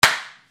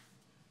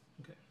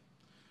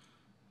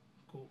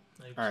Cool.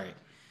 Thanks. All right.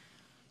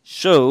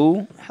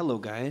 So, hello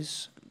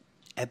guys.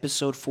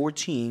 Episode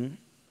 14.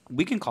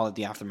 We can call it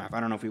the aftermath. I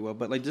don't know if we will,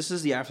 but like this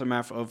is the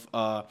aftermath of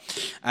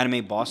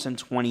Anime Boston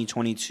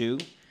 2022.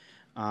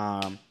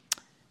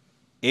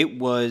 It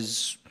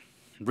was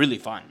really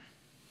fun.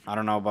 I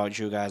don't know about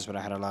you guys, but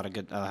I had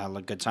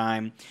a good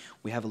time.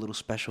 We have a little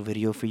special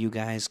video for you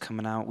guys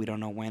coming out. We don't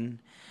know when.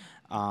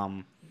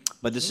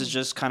 But this is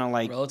just kind of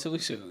like relatively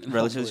soon.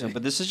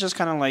 But this is just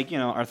kind of like,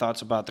 our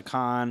thoughts about the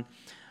con.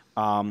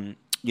 Kind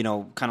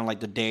of like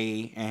the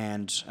day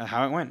and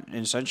how it went,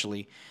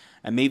 essentially.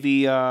 And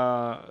maybe,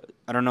 I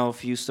don't know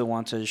if you still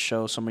want to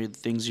show some of the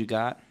things you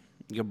got.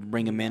 You can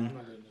bring them in.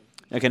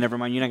 Okay, never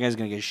mind. You're not guys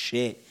going to get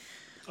shit.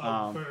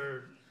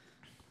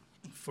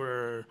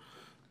 For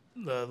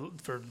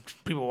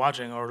people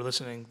watching or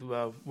listening,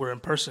 we're in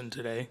person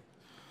today.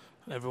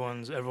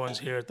 Everyone's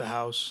here at the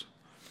house,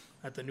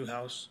 at the new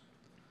house.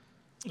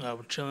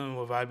 We're chilling,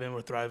 we're vibing,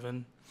 we're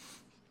thriving.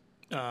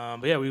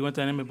 But yeah, we went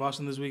to Anime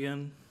Boston this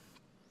weekend.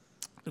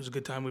 It was a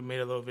good time. We made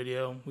a little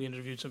video. We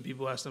interviewed some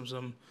people, asked them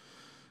some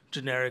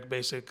generic,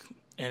 basic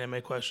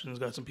anime questions,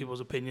 got some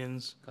people's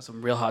opinions. Got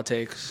some real hot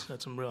takes.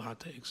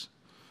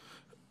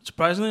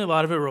 Surprisingly, a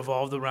lot of it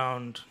revolved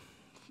around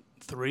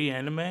 3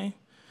 anime,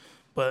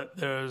 but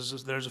there's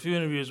a few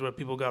interviews where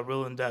people got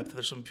real in depth.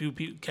 There's some few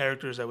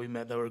characters that we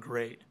met that were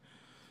great.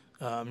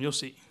 You'll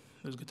see.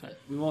 It was a good time.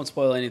 We won't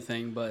spoil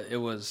anything, but it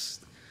was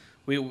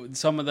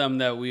some of them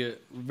that we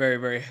very,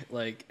 very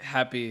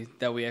happy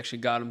that we actually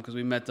got them because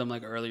we met them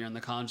earlier in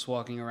the con, just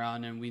walking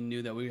around, and we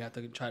knew that we had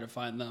to try to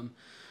find them.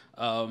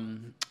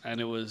 And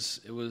it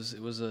was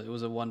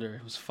a wonder.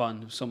 It was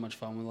fun. It was so much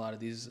fun with a lot of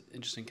these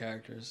interesting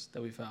characters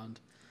that we found.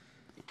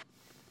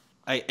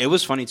 It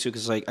was funny too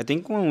because I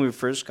think when we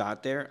first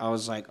got there, I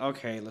was like,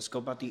 okay, let's go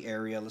about the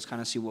area. Let's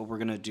kind of see what we're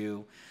gonna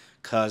do,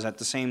 because at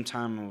the same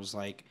time it was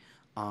like,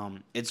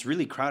 it's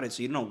really crowded,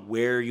 so you don't know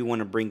where you want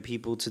to bring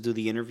people to do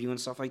the interview and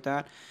stuff like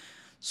that.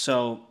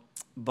 So,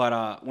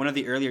 but one of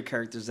the earlier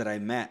characters that I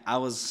met, I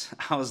was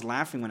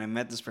laughing when I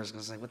met this person. I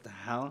was like, what the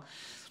hell?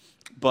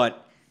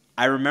 But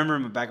I remember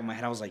in the back of my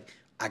head, I was like,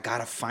 I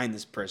gotta find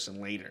this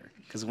person later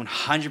because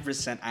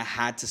 100% I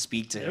had to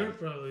speak to him. They were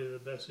probably the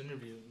best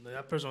interview.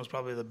 That person was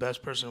probably the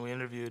best person we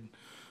interviewed,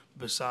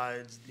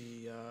 besides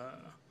the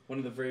one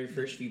of the very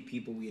first few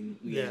people we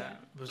yeah.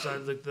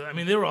 Besides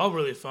they were all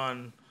really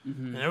fun,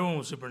 and everyone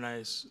was super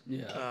nice.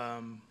 Yeah.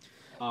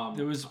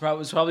 There was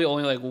probably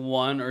only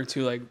one or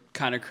two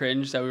kind of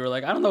cringe that we were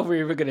like, I don't know if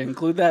we're even gonna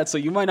include that, so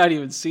you might not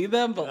even see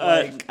them. But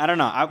I don't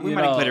know. We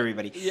might include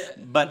everybody. Yeah,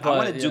 but I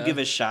want to give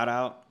a shout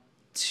out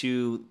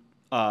to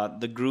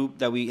the group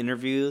that we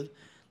interviewed,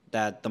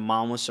 that the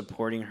mom was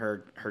supporting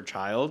her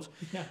child.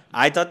 Yeah.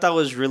 I thought that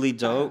was really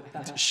dope.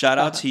 Shout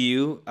out to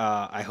you.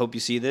 I hope you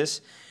see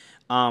this.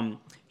 When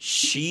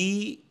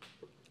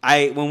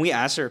we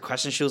asked her a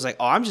question, she was like,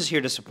 "Oh, I'm just here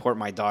to support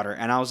my daughter."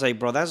 And I was like,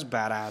 "Bro, that's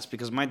badass,"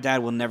 because my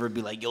dad will never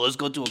be like, "Yo, let's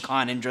go to a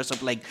con and dress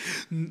up like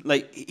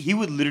he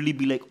would literally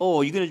be like,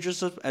 "Oh, you gonna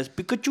dress up as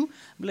Pikachu?"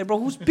 I'm like, "Bro,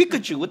 who's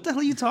Pikachu? What the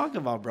hell are you talking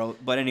about, bro?"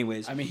 But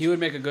anyways, I mean, he would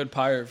make a good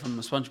pirate from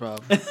SpongeBob,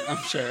 I'm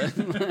sure.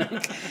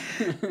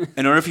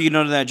 In order for you to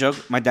know that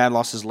joke, my dad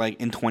lost his leg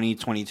in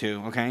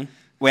 2022. Okay.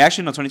 Wait,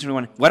 actually, no,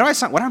 2021. Why do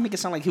I make it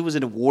sound like he was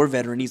a war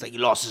veteran? He's like, he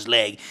lost his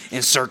leg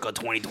in circa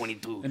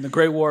 2022. In the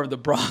Great War of the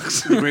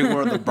Bronx. The Great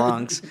War of the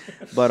Bronx.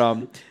 But,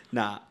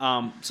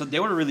 so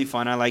they were really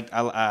fun. They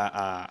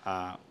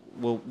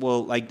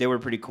were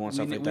pretty cool and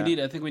stuff like that.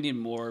 I think we need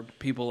more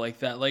people like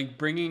that.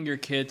 Bringing your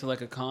kid to, a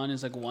con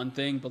is, one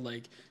thing, but,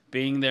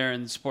 being there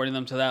and supporting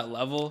them to that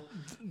level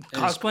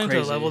cosplaying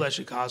to the level that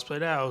she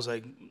cosplayed at, I was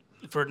like,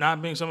 for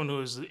not being someone who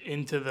is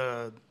into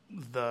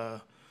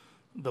the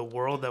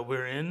world that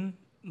we're in,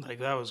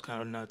 that was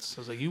kind of nuts. I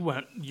was like, you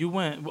went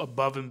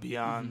above and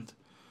beyond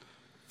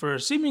for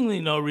seemingly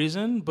no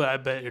reason, but I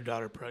bet your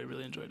daughter probably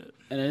really enjoyed it.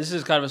 And this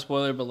is kind of a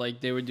spoiler, but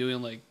they were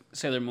doing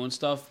Sailor Moon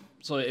stuff,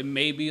 so it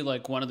may be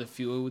one of the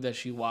few that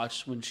she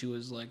watched when she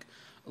was a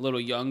little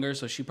younger,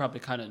 so she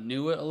probably kind of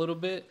knew it a little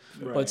bit.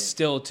 Right. But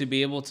still, to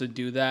be able to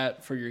do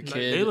that for your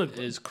kid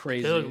is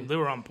crazy. They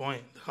were on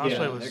point. The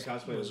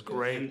cosplay was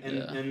great.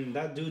 And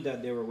that dude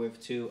that they were with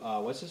too,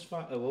 what was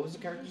the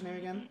character's name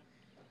again?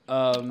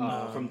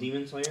 From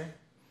Demon Slayer?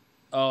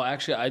 Oh,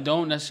 actually, I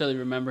don't necessarily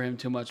remember him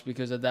too much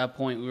because at that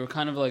point we were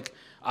kind of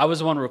I was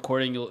the one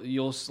recording.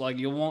 You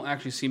won't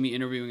actually see me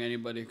interviewing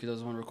anybody because I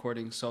was the one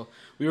recording. So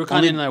we were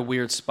kind of in that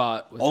weird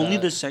spot. With only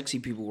the sexy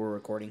people were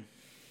recording.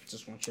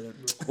 Just want you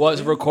to. Well,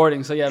 it's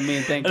recording, so yeah, me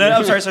and thank you.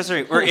 I'm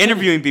sorry. We're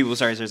interviewing people.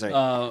 Sorry.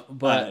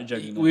 But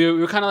we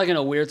were kind of in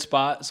a weird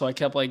spot, so I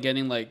kept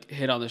getting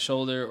hit on the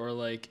shoulder or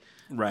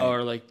right.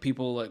 Or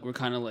people were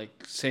kind of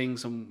saying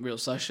some real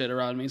sus shit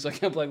around me, so I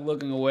kept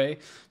looking away.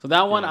 So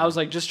that one, I was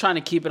just trying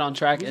to keep it on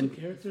track. Who's the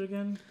character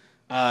again?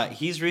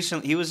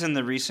 He was in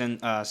the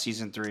recent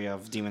season 3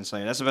 of Demon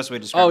Slayer. That's the best way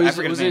to describe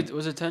it.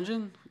 Was it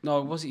Tenjin?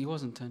 No, he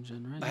wasn't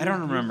Tenjin, right? I don't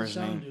remember his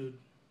name. Dude.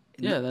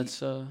 Yeah,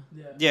 that's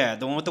yeah,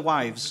 the one with the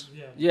wives.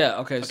 Yeah,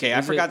 okay. Okay,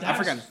 I forgot.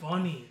 That's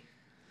funny.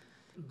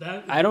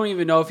 That I don't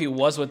even know if he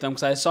was with them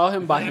because I saw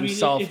him by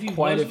himself if he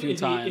quite was- a few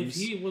times.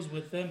 If he was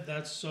with them,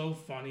 that's so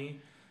funny.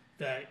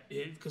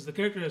 Because the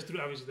character has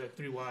obviously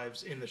 3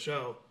 wives in the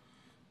show,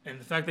 and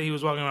the fact that he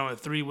was walking around with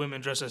 3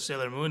 women dressed as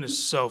Sailor Moon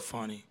is so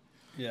funny.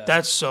 Yeah.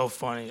 That's so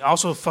funny.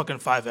 Also, fucking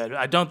 5 head.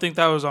 I don't think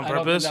that was on I don't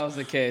think purpose. that was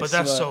the case, but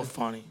that's so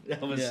funny.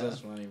 That was Yeah. so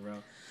funny, bro.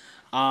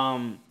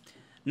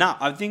 Now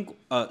I think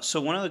so.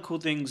 One of the cool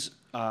things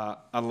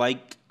I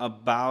like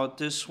about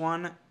this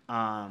one,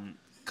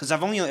 because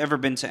I've only ever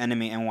been to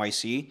Anime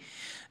NYC,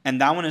 and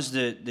that one is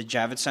the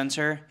Javits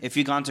Center. If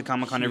you've gone to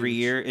Comic-Con every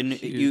year,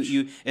 and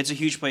you it's a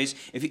huge place.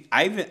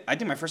 I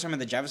think my first time at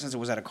the Javits Center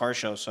was at a car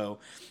show, so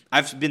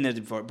I've been there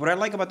before. What I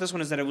like about this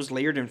one is that it was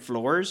layered in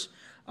floors,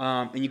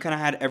 and you kind of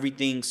had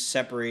everything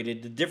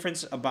separated. The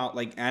difference about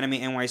like Anime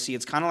NYC,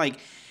 it's kind of like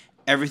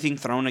everything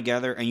thrown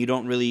together, and you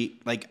don't really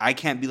like. I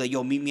can't be like,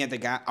 yo, meet me at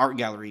the art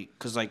gallery,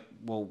 because like,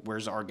 well,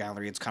 where's the art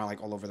gallery? It's kind of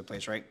like all over the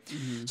place, right?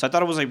 Mm-hmm. So I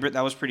thought it was like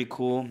that was pretty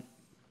cool.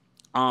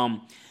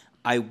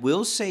 I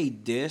will say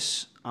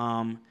this.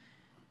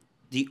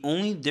 The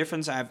only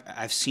difference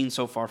I've seen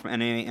so far from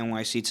NA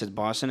NYC to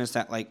Boston is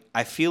that like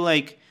I feel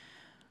like,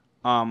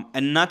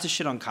 and not to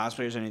shit on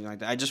cosplayers or anything like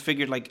that. I just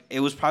figured like it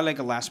was probably like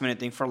a last minute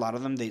thing for a lot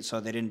of them. So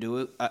they didn't do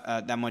it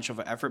that much of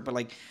an effort. But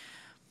like,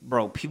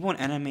 bro, people in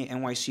Anime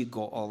NYC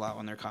go all out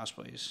on their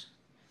cosplays,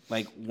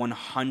 like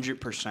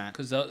 100%.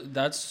 Because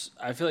that's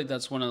I feel like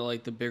that's one of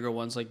like the bigger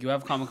ones. Like you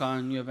have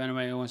Comic-Con, you have Anime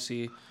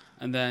NYC,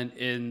 and then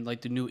in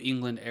like the New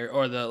England area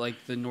or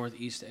the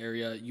Northeast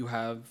area, you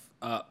have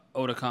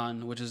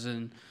Otakon, which is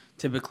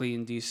typically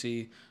in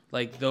DC.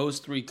 Like those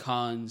 3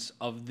 cons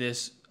of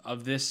this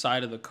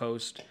side of the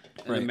coast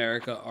in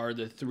America are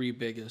the 3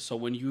 biggest. So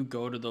when you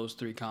go to those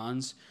 3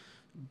 cons,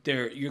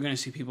 you're gonna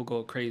see people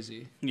go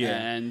crazy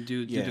and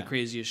do the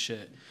craziest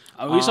shit.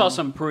 We saw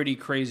some pretty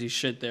crazy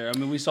shit there. I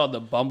mean, we saw the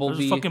Bumblebee.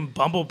 There's a fucking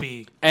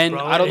Bumblebee, and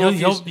bro. I don't know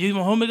if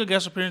he'll make a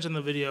guest appearance in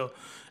the video,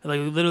 and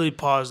like literally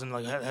paused and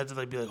like had to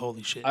like be like,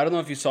 holy shit. I don't know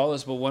if you saw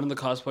this, but one of the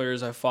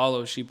cosplayers I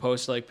follow, she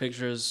posted like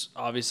pictures,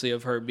 obviously,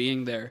 of her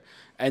being there,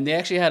 and they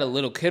actually had a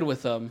little kid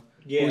with them.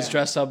 Who was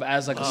dressed up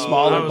as like a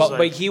smaller,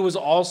 but he was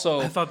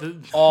also. I thought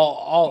that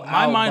all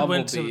my out mind Bumblebee.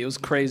 went to It was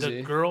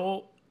crazy.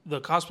 The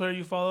cosplayer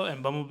you follow,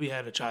 and Bumblebee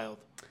had a child,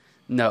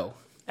 No,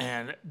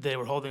 and they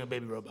were holding a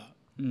baby robot.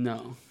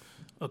 no.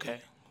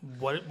 Okay,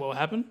 what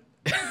happened?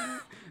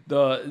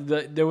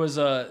 There was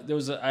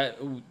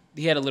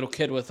he had a little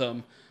kid with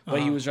him,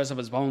 but he was dressed up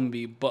as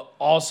Bumblebee, but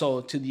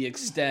also to the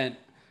extent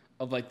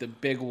of like the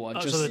big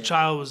one. So the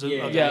child was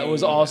it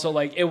was also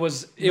like it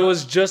was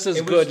just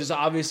as good, just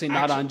obviously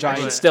not on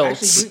giant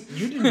stilts.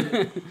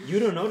 Actually, you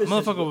don't notice.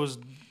 Motherfucker was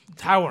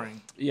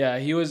towering. Yeah,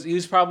 he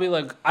was probably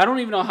like, I don't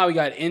even know how he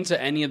got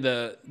into any of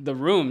the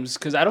rooms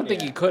because I don't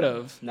think he could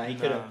have. Nah, he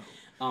could have.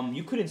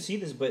 You couldn't see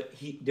this, but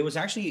there was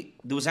actually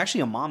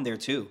a mom there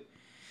too.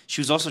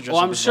 She was also dressed.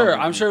 Well,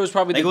 I'm sure it was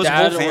probably like, the it was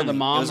dad whole or the family.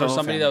 mom or whole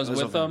somebody family. that was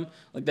It with them,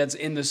 like that's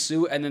in the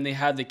suit, and then they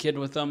had the kid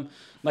with them.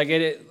 Like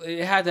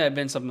it had to have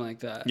been something like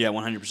that. Yeah,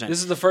 100%.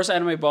 This is the first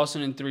Anime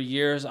Boston in 3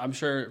 years. I'm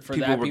sure for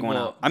people that were people,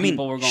 going out. I mean,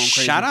 people were going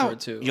crazy shout for out, it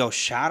too. Yo,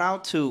 shout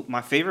out to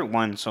my favorite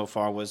one so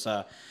far was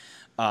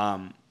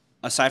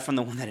aside from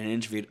the one that I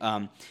interviewed,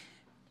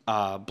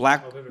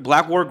 Black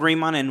War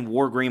Greymon and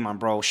War Greymon,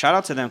 bro. Shout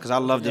out to them because I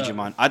love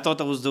Digimon. I thought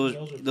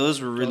those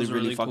were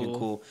really fucking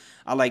cool.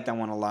 I like that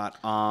one a lot.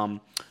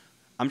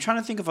 I'm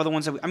trying to think of other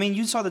ones that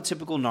you saw the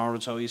typical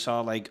Naruto. You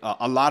saw like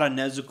a lot of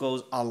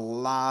Nezuko's, a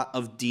lot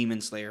of Demon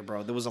Slayer,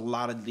 bro. There was a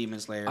lot of Demon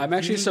Slayer. I'm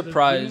actually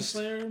surprised.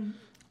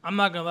 I'm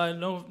not gonna lie,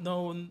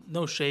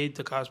 no shade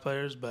to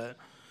cosplayers, but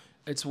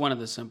It's one of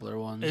the simpler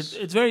ones.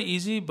 it's very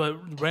easy.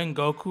 But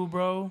Rengoku,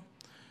 bro.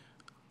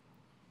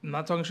 I'm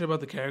not talking shit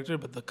about the character,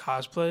 but the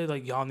cosplay,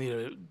 like y'all need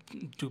to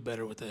do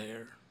better with the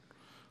hair.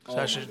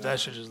 That shit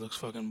just looks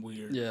fucking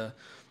weird. Yeah.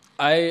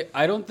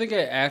 I don't think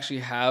I actually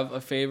have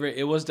a favorite.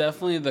 It was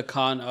definitely the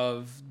con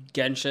of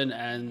Genshin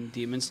and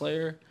Demon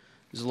Slayer.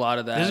 There's a lot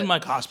of that. This is my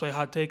cosplay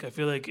hot take. I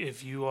feel like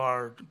if you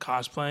are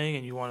cosplaying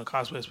and you want to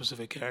cosplay a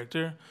specific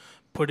character,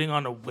 putting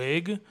on a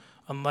wig,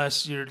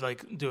 unless you're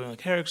like doing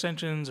like hair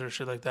extensions or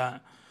shit like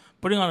that,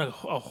 putting on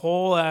a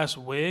whole ass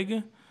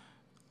wig.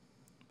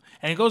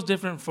 And it goes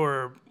different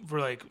for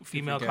like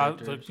female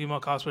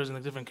cosplayers and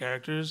like different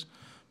characters.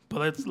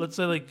 But let's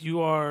say like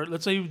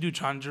let's say you do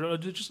Chandra,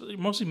 just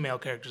mostly male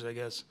characters, I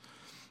guess.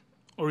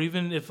 Or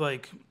even if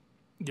like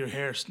your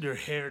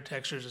hair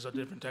textures is a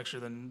different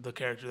texture than the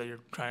character that you're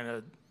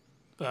trying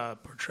to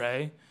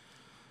portray.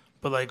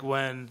 But like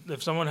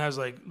if someone has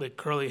like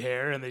curly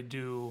hair and they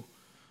do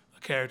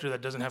a character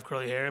that doesn't have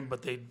curly hair,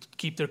 but they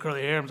keep their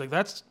curly hair, I'm like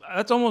that's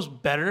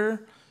almost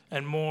better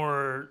and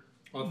more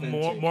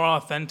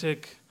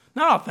authentic.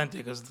 Not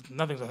authentic because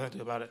nothing's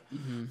authentic about it,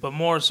 but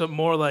more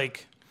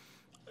like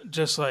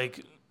just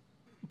like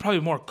probably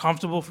more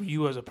comfortable for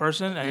you as a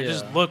person, and it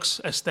just looks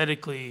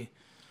aesthetically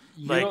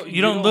like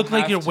you don't look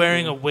like you're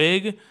wearing a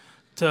wig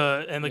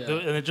and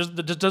it just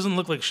doesn't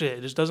look like shit.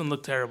 It just doesn't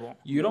look terrible.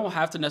 You don't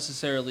have to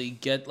necessarily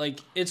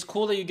it's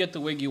cool that you get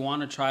the wig. You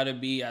want to try to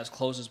be as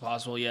close as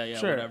possible. Yeah,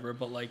 sure. Whatever.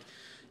 But like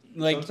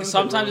Like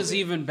sometimes it's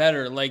even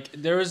better. Like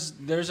there's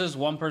this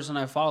one person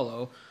I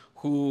follow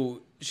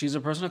who she's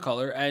a person of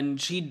color and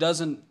she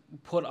doesn't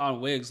put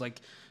on wigs.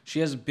 Like she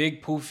has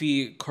big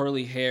poofy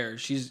curly hair.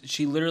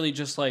 She literally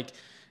just like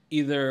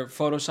either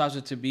photoshops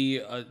it to be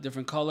a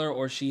different color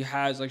or she's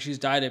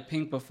dyed it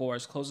pink before,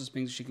 as close as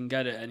pink as she can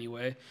get it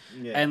anyway.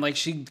 Yeah. And like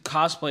she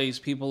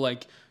cosplays people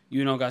like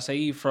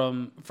Gasei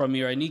from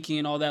Mirai Nikki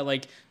and all that,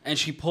 like, and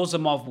she pulls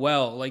them off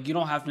well. Like you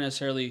don't have to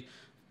necessarily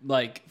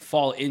like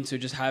fall into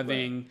just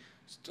having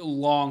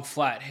long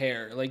flat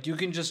hair. Like you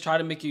can just try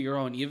to make it your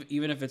own,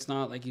 even if it's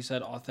not, like you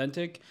said,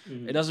 authentic.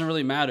 It doesn't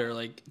really matter.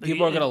 Like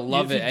people are gonna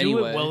love it anyway. If you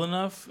do it well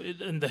enough,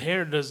 and the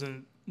hair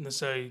doesn't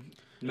necessarily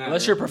matter.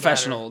 Unless you're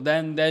professional,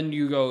 then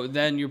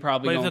you're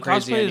probably going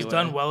crazy anyway. If the cosplay is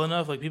done well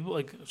enough, like people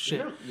like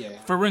shit. Yeah.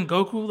 For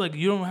Rengoku, like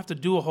you don't have to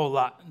do a whole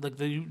lot. Like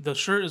the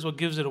shirt is what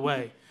gives it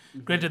away.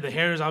 Granted, the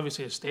hair is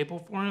obviously a staple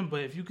for him, but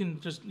if you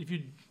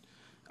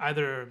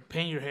either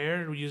paint your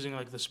hair using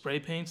like the spray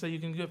paints that you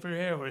can get for your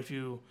hair, or if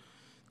you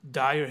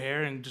dye your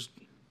hair and just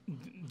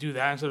do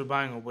that instead of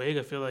buying a wig,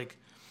 I feel like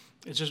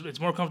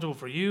it's more comfortable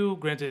for you.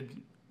 Granted,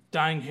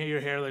 dyeing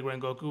your hair like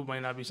Rengoku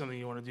might not be something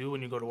you want to do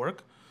when you go to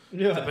work,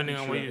 depending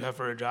on what you have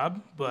for a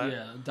job. But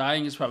yeah,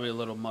 dyeing is probably a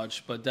little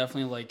much, but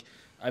definitely like,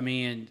 I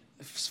mean,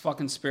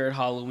 fucking Spirit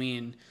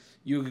Halloween,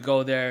 you could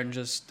go there and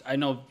just, I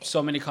know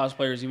so many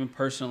cosplayers, even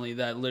personally,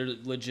 that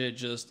legit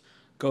just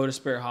go to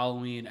Spirit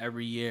Halloween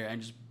every year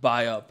and just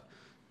buy up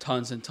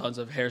tons and tons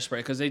of hairspray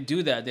because they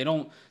do that. They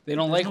don't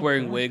like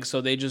wearing wigs,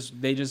 so they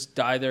just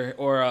dye their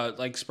or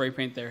like spray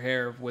paint their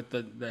hair with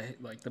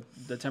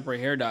the temporary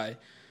hair dye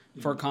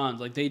for cons.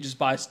 Like they just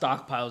buy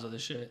stockpiles of the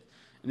shit.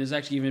 And there's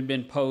actually even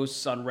been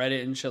posts on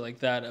Reddit and shit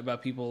like that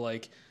about people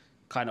like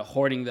kind of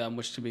hoarding them,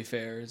 which to be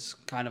fair is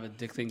kind of a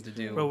dick thing to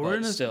do.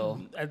 But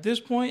still, at this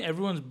point,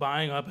 everyone's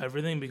buying up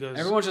everything because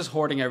everyone's just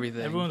hoarding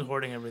everything. Everyone's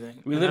hoarding everything.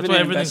 We live in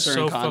an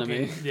investor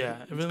economy.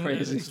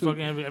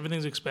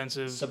 Everything's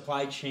expensive.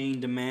 Supply chain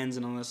demands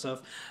and all that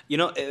stuff. You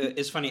know,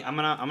 it's funny. I'm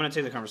gonna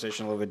take the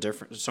conversation a little bit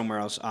different somewhere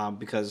else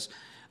because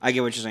I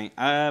get what you're saying.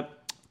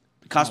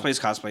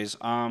 Cosplays.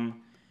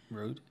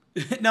 Rude.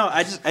 No,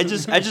 I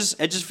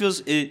just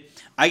feels it.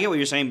 I get what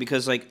you're saying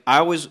because like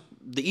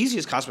the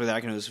easiest cosplay that I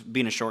can do is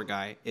being a short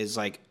guy is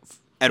like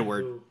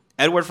Edward.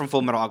 Edward from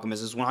Full Metal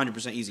Alchemist is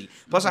 100% easy.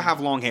 Plus, I have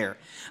long hair.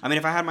 I mean,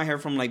 if I had my hair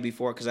from like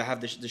before, because I have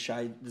the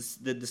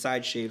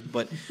side shaved,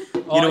 but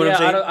you know what I'm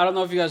saying? I don't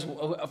know if you guys,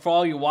 for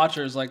all you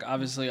watchers, like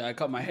obviously I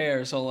cut my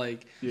hair, so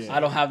like I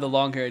don't have the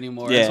long hair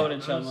anymore. Yeah. So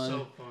did Chema.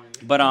 So funny.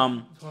 But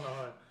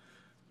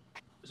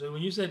So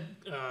when you said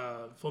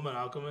Full Metal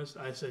Alchemist,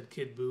 I said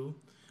Kid Buu, and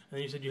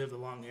then you said you have the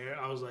long hair.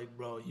 I was like,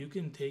 bro, you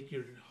can take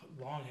your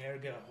long hair,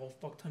 get a whole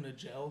fuck ton of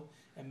gel,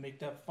 and make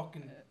that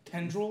fucking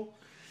tendril.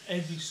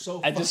 It'd be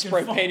so. I just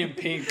spray paint in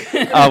pink.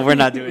 Oh, we're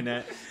not doing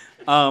that.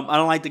 I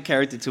don't like the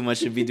character too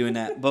much to be doing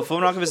that. But Full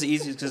Metal Alchemist is the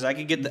easiest because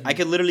I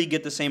could literally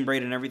get the same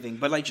braid and everything.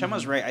 But like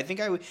Chema's right. I think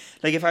I would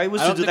like if I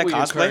was to do that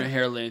cosplay. Your current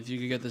hair length, you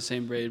could get the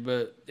same braid.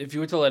 But if you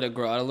were to let it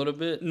grow out a little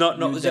bit, no.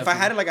 If I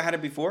had it like I had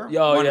it before,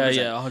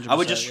 100%. I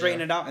would just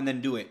straighten it out and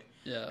then do it.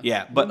 Yeah.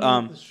 Yeah,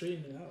 but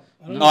straighten it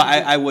out. No,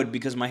 I would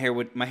because my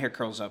hair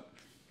curls up.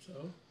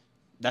 So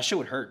that shit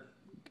would hurt.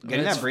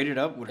 Getting that braided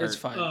up would hurt. It's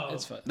fine. Oh.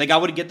 It's fine. Like I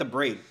would get the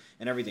braid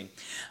and everything.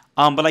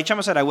 But like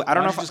Chema said, I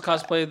don't know if just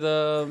cosplay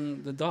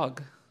the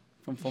dog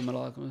from Full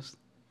Metal Alchemist.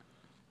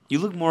 You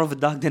look more of a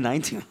dog than I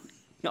do.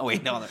 Oh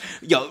wait, no.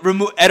 Yo,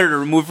 remove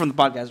from the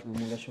podcast.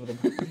 Remove that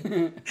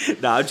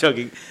shit. Nah, I'm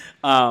joking.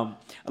 I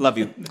love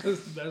you.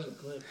 That's a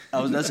clip.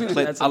 That's a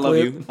clip.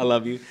 I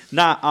love you.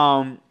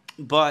 Nah,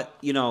 but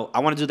you know, I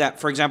want to do that.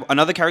 For example,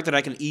 another character that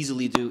I can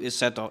easily do is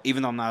Seto.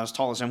 Even though I'm not as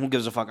tall as him, who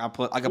gives a fuck?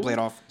 I can play it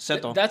off.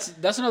 Seto.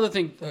 That's another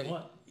thing.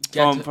 What?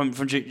 From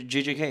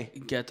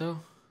JJK. Ghetto.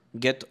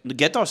 Geto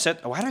or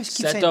Seto? Why do I keep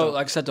saying Seto?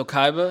 Like Seto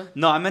Kaiba?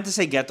 No, I meant to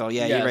say Geto.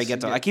 Yeah, you're right,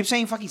 Geto. I keep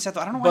saying fucking Seto.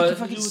 I don't know why I keep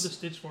fucking... do with the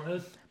stitched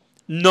forehead?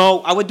 No,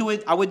 I would do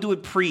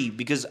it pre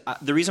because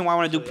the reason why I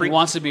want to do pre. He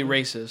wants to be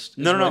racist.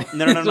 No.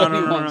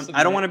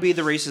 I don't want to be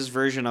the racist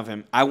version of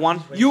him. I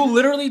want. You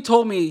literally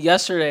told me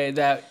yesterday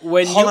that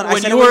when you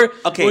were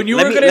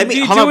gonna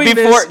be doing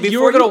this,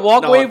 you were gonna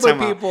walk away from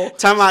people.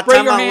 Time out.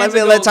 Like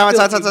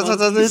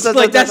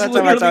that's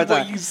literally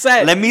what you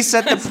said. Let me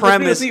set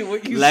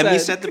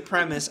the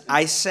premise.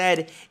 I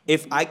said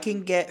if I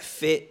can get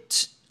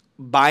fit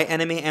by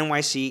Anime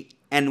NYC.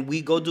 And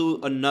we go do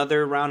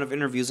another round of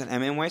interviews at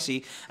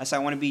MNYC. I said I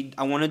want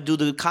to do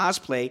the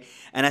cosplay,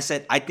 and I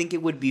said I think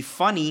it would be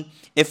funny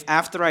if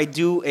after I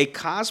do a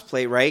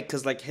cosplay, right?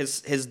 Because like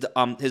his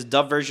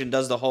dub version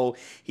does the whole.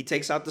 He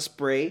takes out the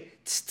spray,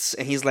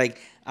 and he's like,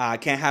 I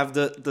can't have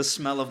the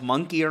smell of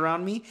monkey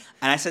around me.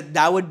 And I said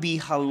that would be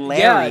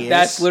hilarious. Yeah,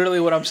 that's literally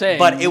what I'm saying.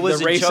 But it was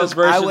the a racist joke.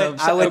 version I would of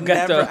El never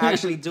Ghetto.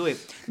 actually do it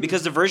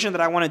because the version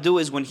that I want to do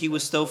is when he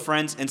was still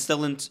friends and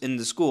still in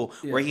the school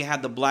where he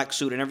had the black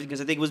suit and everything.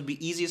 Because I think it was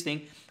the easiest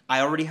thing. I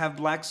already have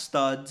black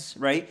studs,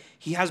 right?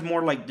 He has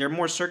more like they're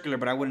more circular,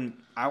 but I wouldn't.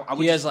 I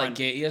would. He has just like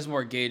he has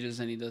more gauges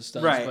than he does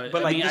studs. Right,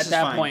 but I like mean, this at is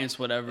that fine. point, it's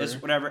whatever. It's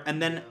whatever.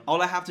 And then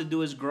all I have to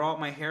do is grow out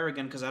my hair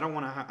again because I don't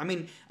want to. I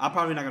mean, I'm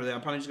probably not gonna do that.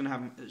 I'm probably just gonna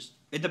have.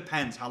 It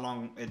depends how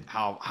long it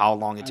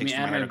takes for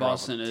my hair Anime to grow.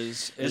 Boston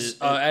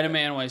Anime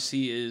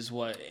NYC is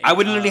what I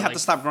would literally have like to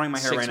stop growing my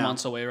hair 6 right now.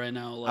 months away right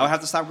now. Like, I would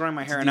have to stop growing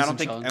my hair, and I don't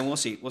decent think. chunk. And we'll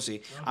see. We'll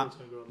see. I don't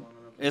think it's gonna grow long enough.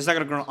 It's not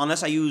gonna grow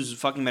unless I use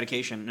fucking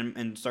medication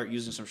and start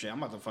using some shit. I'm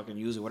about to fucking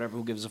use it. Whatever.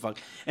 Who gives a fuck?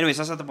 Anyways,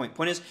 that's not the point.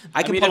 Point is,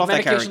 I can mean, pull if off that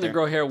medication character. to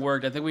grow hair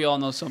worked, I think we all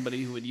know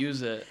somebody who would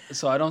use it.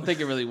 So I don't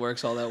think it really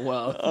works all that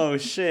well. Oh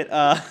shit.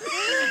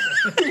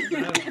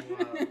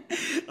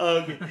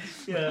 Okay.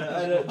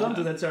 Yeah, don't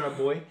do that to our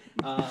boy.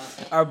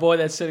 Our boy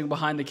that's sitting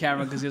behind the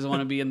camera because he doesn't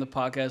want to be in the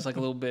podcast like a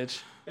little bitch.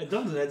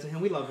 Don't do that to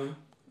him. We love him.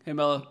 Hey,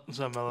 Mello. What's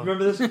up, Mello?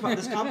 Remember this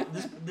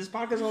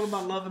podcast is all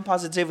about love and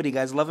positivity,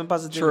 guys. Love and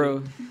positivity.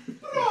 True.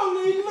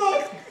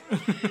 Look.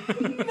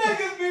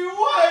 Niggas be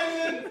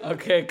whining.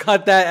 Okay,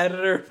 cut that,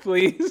 editor,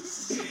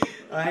 please.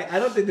 I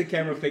don't think the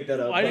camera picked that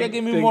up. Why do you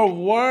give me more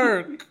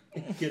work?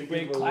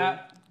 Wait,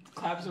 clap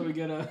so we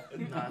get a...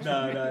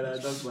 No,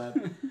 don't clap.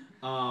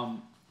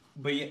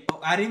 But yeah,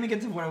 I didn't even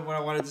get to what I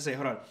wanted to say.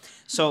 Hold on.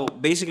 So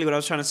basically, what I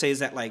was trying to say is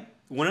that like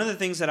one of the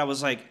things that I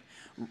was like,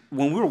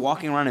 when we were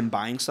walking around and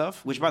buying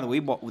stuff, which by the way,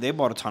 they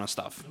bought a ton of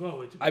stuff.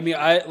 I mean,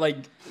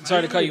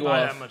 sorry to cut you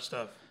off. That much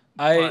stuff.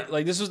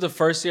 Like this was the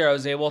first year I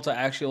was able to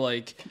actually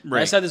like. I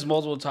Right. said this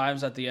multiple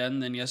times at the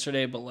end and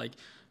yesterday, but like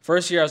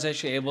first year I was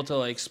actually able to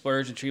like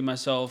splurge and treat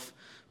myself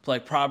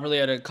like properly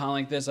at a con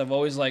like this. I've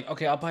always like,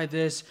 okay, I'll buy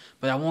this,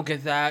 but I won't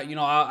get that. You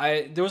know,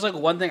 I there was like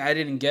one thing I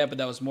didn't get, but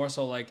that was more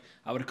so like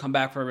I would come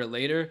back for it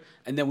later.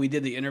 And then we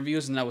did the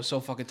interviews, and I was so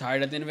fucking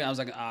tired at the end of it. I was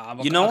like, I'll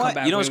You know come what?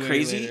 back You know way, what's way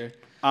crazy? later.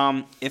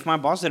 If my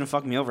boss didn't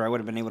fuck me over, I would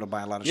have been able to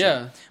buy a lot of shit.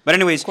 Yeah. But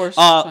anyways, Of course,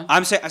 fine.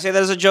 I say that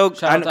as a joke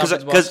Shout out to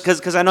Alfred's boss.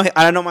 because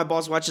I know my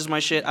boss watches my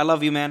shit. I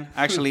love you, man.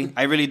 Actually,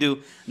 I really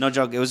do. No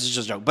joke. It was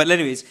just a joke. But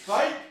anyways,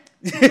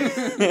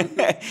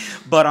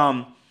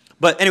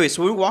 but anyway,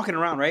 so we were walking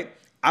around, right?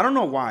 I don't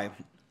know why.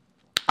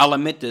 I'll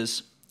admit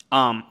this.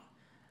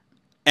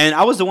 And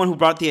I was the one who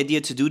brought the idea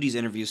to do these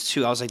interviews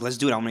too. I was like, let's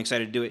do it. I'm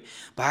excited to do it.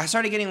 But I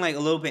started getting like a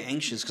little bit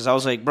anxious because I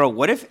was like, bro,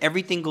 what if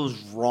everything goes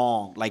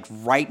wrong? Like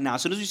right now.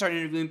 As soon as we start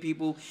interviewing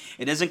people,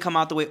 it doesn't come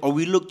out the way, or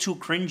we look too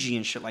cringy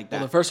and shit like that.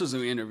 Well, the first person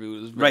we interviewed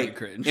was very Right.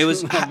 cringe. It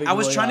was. I'll be I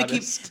was really trying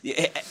honest. to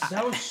keep.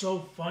 That was so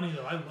funny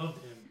though. I loved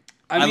him.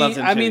 I loved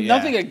him too, yeah.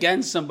 nothing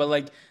against him, but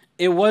like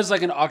it was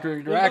like an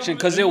awkward interaction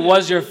because it It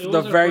was was the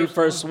our very first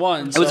first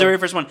one. It was the very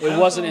first one. It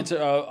wasn't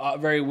a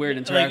very weird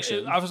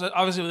interaction. Like,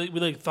 obviously, we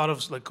like thought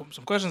of like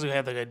some questions we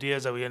had, like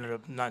ideas that we ended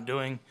up not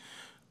doing.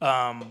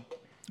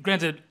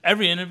 Granted,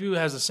 every interview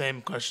has the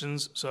same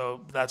questions,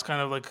 so that's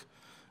kind of like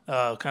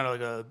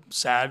a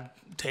sad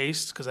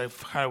taste because I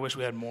kind of wish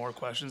we had more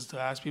questions to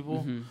ask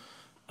people.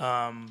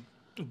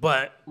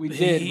 But We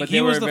did, but he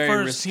they was were the very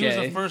first. He was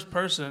the risque. first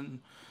person.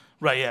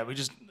 Right? Yeah.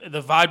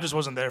 The vibe just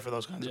wasn't there for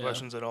those kinds of Yeah.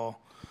 questions at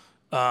all.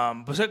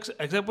 But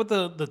except with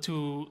the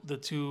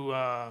two,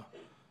 I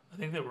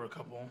think there were a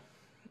couple.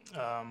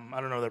 I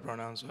don't know their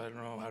pronouns, so I don't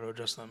know how to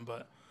adjust them.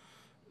 But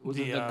Was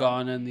it the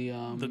Gon and the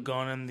the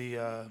Gon and the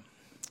I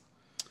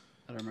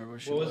don't remember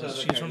what she What was was.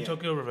 that? she's from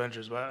Tokyo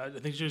Revengers, but I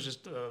think she was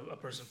just a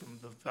person from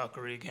the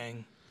Valkyrie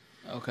gang.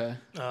 Okay,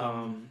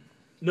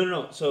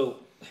 No. So.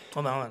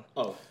 Hold on.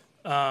 Oh.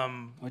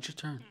 what's your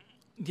turn?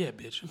 Yeah,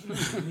 bitch.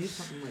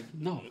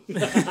 No,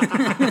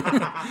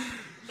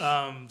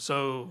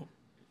 So,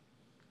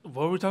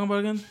 what were we talking about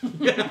again?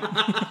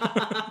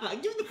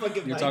 Give the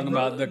fucking you're talking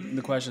about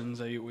the questions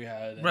that we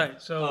had. and-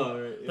 Right. So,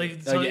 Oh, right.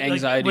 like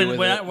anxiety when, with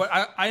when it.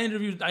 I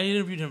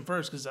interviewed him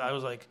first because I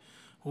was like,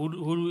 who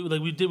do we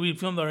like? We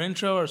filmed our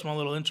intro, our small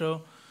little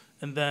intro,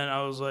 and then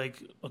I was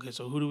like, okay,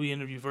 so who do we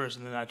interview first?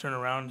 And then I turn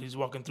around, he's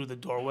walking through the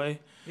doorway.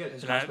 Yeah,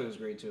 his And I- cosplay was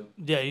great too.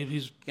 Yeah,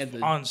 he's He had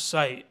the on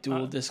site.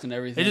 dual disc and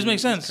everything. It just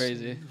makes It's sense.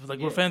 crazy. Like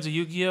we're fans of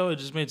Yu-Gi-Oh. It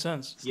just made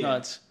sense. It's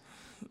nuts.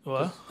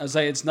 What? I was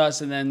like, it's nuts,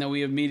 and then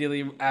we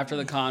immediately after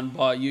the con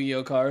bought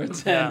Yu-Gi-Oh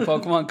cards Yeah. and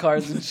Pokemon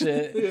cards and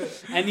shit.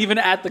 And even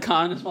at the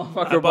con, this I motherfucker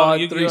bought bought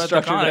Yu-Gi-Oh 3 at the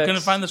structure con. decks. I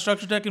couldn't find the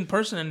structure deck in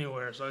person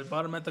anywhere, so I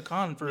bought them at the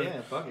con for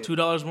Yeah, fuck it.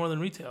 $2 more than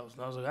retail.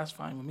 And I was like, that's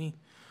fine with me.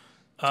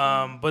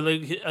 But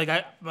we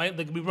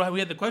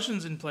had the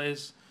questions in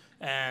place,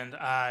 and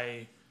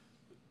I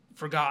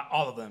forgot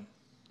all of them.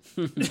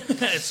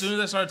 As soon as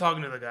I started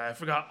talking to the guy, I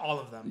forgot all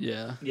of them.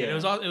 Yeah. Yeah.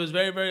 And it was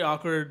very, very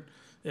awkward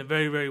and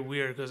very, very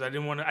weird because I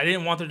didn't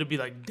want there to be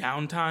like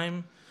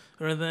downtime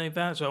or anything like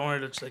that. So I wanted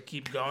to just like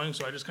keep going.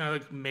 So I just kind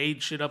of like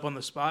made shit up on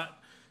the spot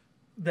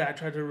that I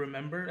tried to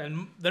remember,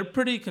 and they're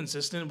pretty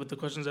consistent with the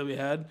questions that we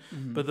had.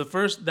 But that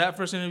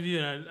first interview,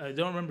 and I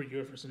don't remember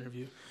your first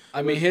interview,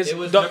 I mean, his. It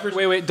was Don't,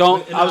 Jefferson- wait,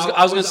 don't. No, I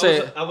was gonna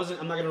say. I'm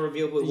not gonna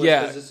reveal who it was.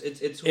 Yeah. 'Cause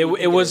it's It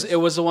who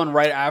was the one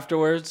right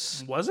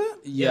afterwards. Was it?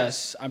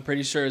 Yes, I'm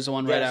pretty sure it's the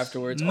one right Yes.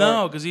 afterwards.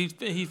 No, Or- because he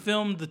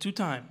filmed the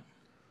 2-time.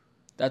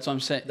 that's what I'm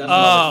saying.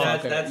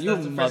 That's okay. You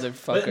the first-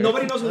 motherfucker. But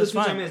nobody knows who That's this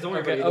two-time fine. is. Don't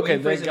worry Okay, about it. okay,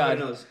 The way you thank phrase it, nobody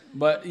God. knows.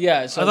 But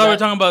yeah, so I thought we were that-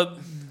 talking about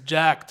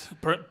Jacked,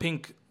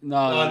 Pink.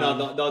 No,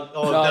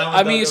 No,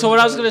 I mean, so what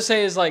I was gonna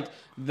say is like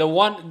the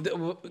one. We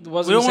don't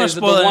want to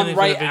spoil the anything one for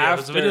right the video. 'Cause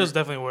after. the video is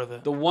definitely worth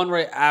it. The one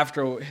right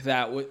after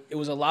that, it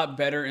was a lot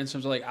better in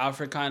terms of like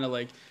Alfred kind of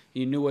like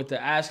you knew what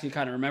to ask, you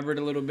kind of remembered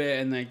a little bit,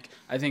 and like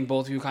I think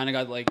both of you kind of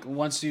got like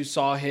once you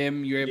saw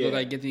him, you're able to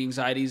like get the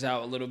anxieties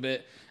out a little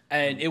bit,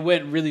 and it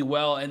went really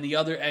well. And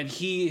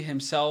he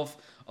himself,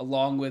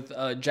 along with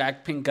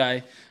Jack Pink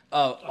Guy,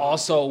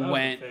 also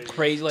went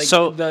crazy. Like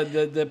So-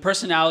 the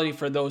personality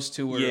for those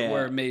two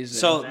were amazing.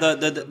 So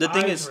the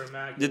thing eyes is, were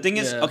immaculate. the thing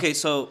is, Yeah. okay,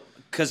 so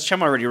because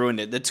Chem already ruined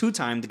it. The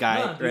two-timed guy,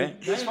 Nah, dude,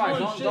 right? that's fine.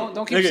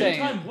 Don't keep Okay. saying.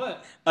 Time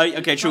what?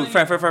 Okay, true.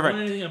 Fair.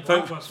 Only in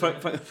Blockbuster.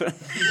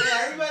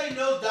 Yeah, everybody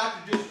knows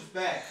Dr.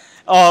 Disrespect.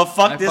 Oh,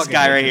 fuck I this fucking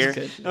guy hate right this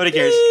here. kid. Nobody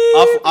cares.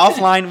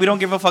 Offline, we don't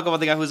give a fuck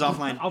about the guy who's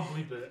offline. I'll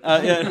bleep it.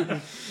 Yeah.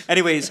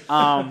 Anyways,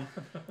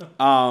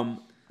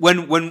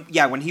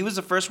 when he was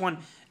the first one,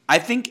 I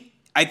think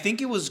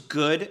it was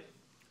good.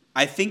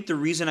 I think the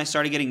reason I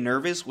started getting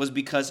nervous was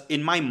because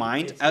in my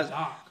mind, It's the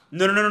doc.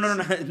 no,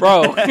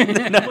 Bro. I'm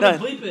gonna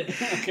bleep it.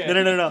 Okay.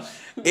 no.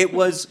 It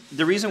was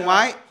the reason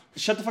why.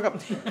 Shut the fuck up.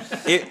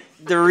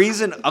 The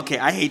reason. Okay,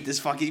 I hate this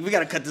fucking. We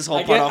gotta cut this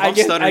whole part off. I'm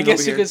stuttering I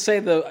guess over you here. could say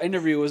the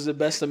interview was the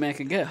best a man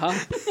could get, huh?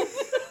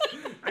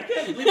 I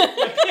can't bleep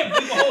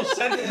a whole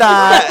sentence.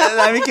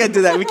 Nah, we can't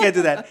do that. We can't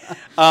do that.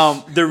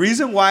 The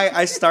reason why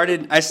I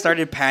started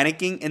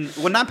panicking and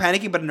not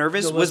panicking but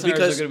nervous The was listeners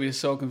because are gonna be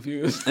so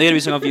confused. they're gonna be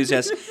so confused.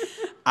 Yes,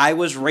 I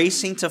was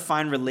racing to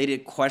find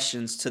related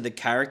questions to the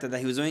character that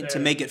he was doing to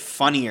make it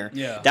funnier.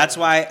 Yeah. That's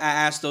why I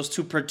asked those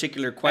two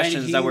particular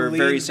questions that were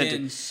very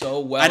centered. so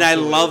well, And I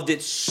to it. loved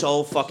it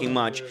so fucking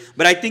much.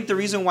 But I think the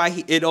reason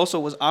why it also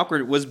was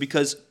awkward was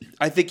because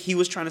I think he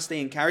was trying to stay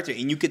in character,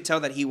 and you could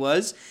tell that he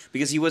was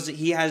because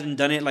he hasn't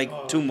done it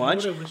like too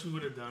much. You know what I wish we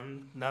would have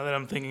done? Now that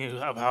I'm thinking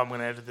of how I'm going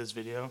to edit this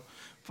video,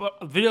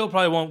 video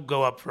probably won't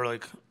go up for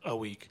like a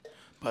week.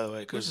 By the way,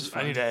 because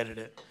I need to edit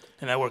it,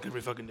 and I work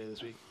every fucking day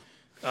this week.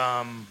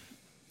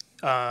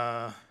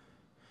 Yeah,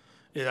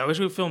 I wish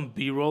we would film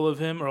B-roll of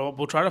him, or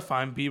we'll try to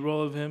find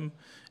B-roll of him.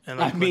 And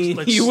I like, mean,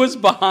 let's- he was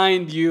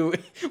behind you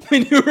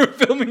when you were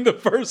filming the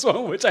first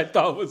one, which I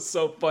thought was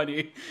so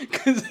funny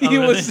because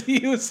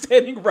he was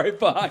standing right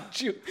behind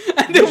you,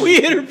 and then we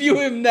interview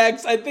him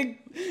next. I think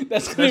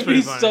that's gonna That's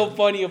pretty be so funny.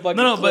 funny. Of like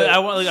No, a but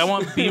clip. I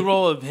want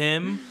B-roll of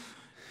him,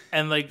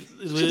 and like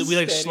we like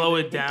standing slow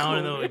in it the down,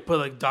 and then corner. we put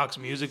like Doc's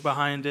music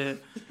behind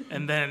it,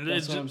 and then That's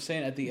it's what I'm just,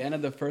 saying. At the end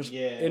of the first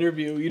Yeah.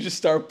 interview, you just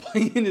start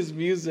playing his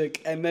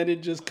music, and then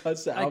it just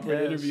cuts to I Albert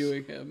guess.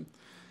 interviewing him.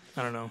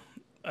 I don't know.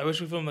 I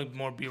wish we filmed like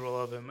more B-roll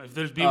of him. If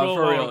there's B-roll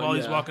for real, while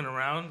he's yeah. walking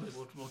around,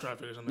 like, we'll try to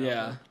figure something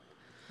Yeah. out.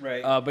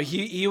 Right. But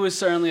he was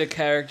certainly a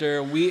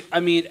character.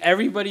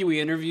 Everybody we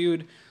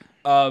interviewed,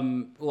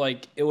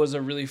 like it was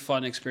a really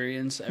fun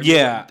experience.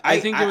 Yeah, I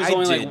think there was I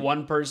only did. like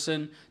one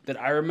person that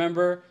I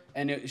remember,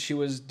 and she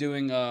was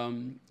doing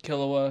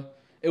Killua.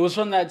 It was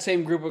from that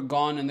same group of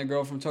Gon and the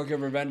girl from Tokyo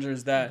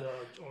Revengers. That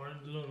The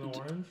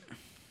orange.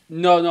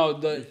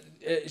 no,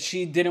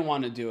 she didn't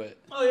want to do it.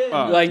 Oh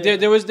yeah. Like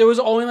there was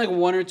only like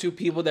one or two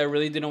people that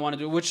really didn't want to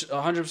do it, which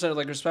 100%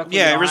 like respectful.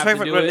 Yeah, respect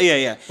for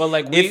yeah. But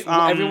like If,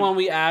 everyone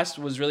we asked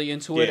was really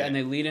into it, Yeah. and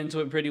they lead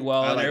into it pretty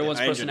well, I and like everyone's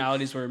that. I enjoyed it.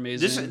 personalities were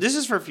amazing. This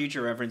is for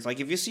future reference. Like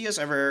if you see us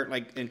ever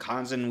like in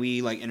cons and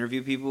we like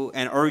interview people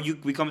and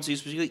we come to you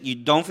specifically, you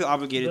don't feel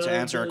obligated to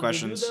answer our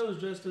questions. The dude that was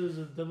dressed as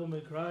a Devil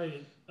May Cry.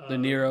 The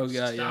Nero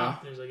guy,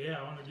 stopped. He was like, "Yeah,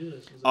 I want to do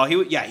this." I was Oh,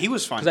 like, he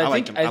was fun. 'Cause I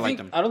liked him. I liked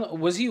him. I don't know.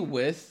 Was he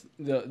with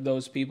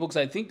those people? Because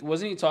I think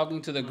wasn't he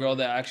talking to the girl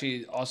that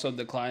actually also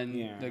declined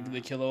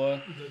the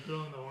Killua? the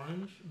girl in the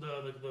orange.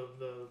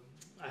 The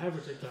I have her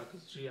TikTok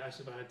because she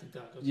asked if I had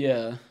TikTok. I was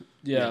Yeah,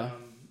 yeah.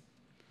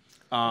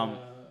 like,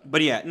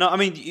 But yeah, no, I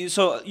mean,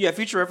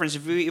 future reference.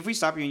 If we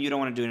stop you and you don't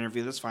want to do an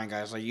interview, that's fine,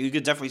 guys. Like you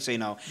could definitely say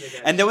no. Yeah,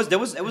 guys. And it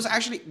was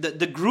actually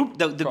the group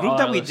For group all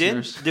that our we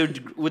listeners.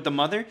 did with the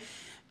mother.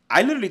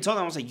 I literally told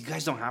them I was like, you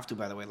guys don't have to.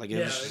 By the way, like it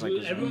yeah, was just like,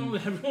 like everyone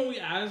we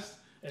asked,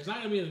 it's not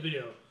gonna be in the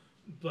video,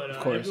 but Of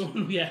course.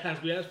 everyone we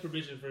asked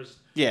permission first.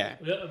 yeah.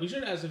 We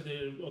should ask if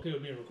they're okay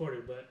with being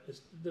recorded, but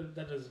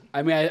that doesn't.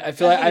 I mean, I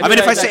feel like I mean,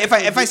 feel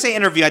if I say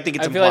interview, I think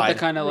it's I feel like implied. that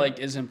kind of like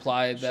is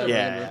implied that we're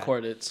Yeah. gonna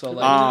record it. So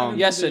like,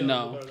 yes and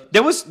no.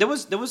 There was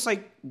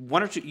like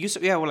one or two.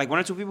 Like one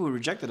or two people who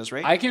rejected us,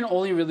 right? I can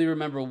only really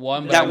remember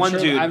one. But That I'm one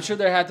sure, dude. I'm sure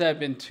there had to have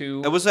been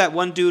two. It was that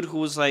one dude who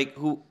was like,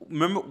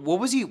 remember what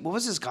was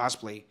his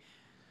cosplay?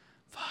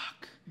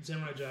 Fuck.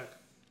 Samurai Jack.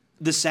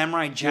 The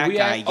Samurai Jack We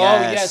guy.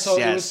 had- Yes, so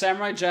yes. it was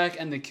Samurai Jack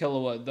and the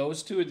Killua.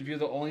 Those two are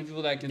the only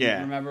people that I can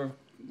Yeah. remember.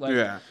 Like,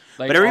 Yeah.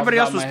 like, But everybody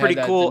off else the was top of my pretty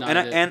head cool, that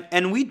denied it.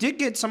 and we did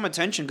get some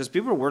attention because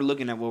people were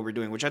looking at what we're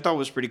doing, which I thought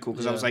was pretty cool.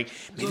 Because I was like,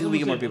 maybe we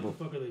get more people. What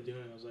the fuck are they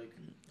doing? I was like,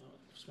 oh,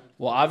 smack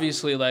Well,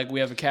 obviously, like we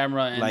have a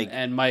camera and, Like-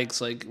 and mics.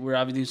 Like we're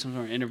obviously doing some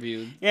sort of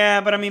interview. Yeah,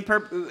 but I mean,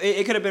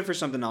 it could have been for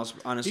something else,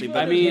 honestly. People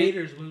But are I mean-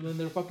 haters when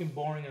they're fucking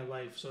boring at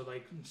life. So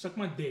like, suck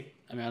my dick.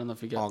 I mean, I don't know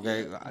if you get.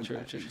 Okay, True.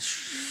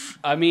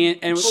 I mean,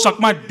 and Suck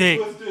my dick.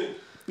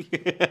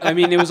 I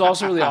mean, it was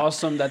also really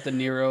awesome that the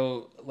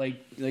Nero, like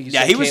you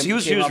Yeah, said, he was- came, he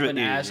was- came he was up really- and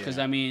asked because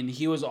yeah. I mean,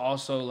 he was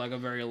also like a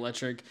very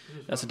electric.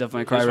 That's a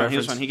definitely he cry was fun. reference. He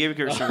was fun. He gave some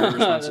good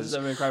That's responses.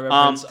 definitely a cry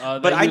reference.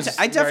 But that he I was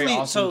very definitely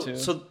awesome, too.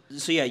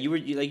 so yeah.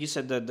 Like you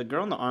said, the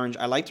girl in the orange.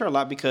 I liked her a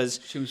lot because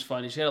She was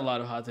funny. She had a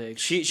lot of hot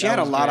takes. she That had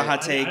a was lot of great.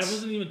 hot takes. I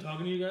wasn't even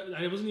talking to you guys.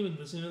 I wasn't even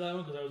listening to that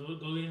one because I was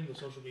going the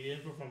social media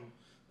info from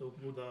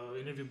the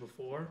interview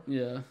before.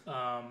 Yeah.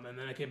 And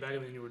then I came back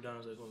and then you were done. I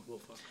was like, well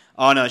fuck.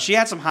 Oh no, she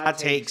had some hot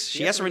takes.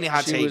 She had some really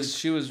hot takes.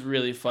 She was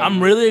really funny.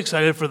 I'm really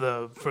excited for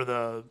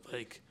the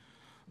like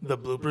the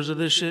bloopers of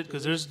this shit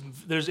because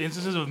there's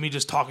instances of me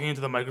just talking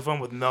into the microphone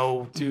with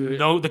no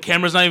the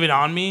camera's not even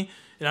on me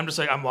and I'm just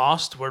like I'm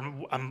lost where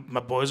my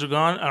boys are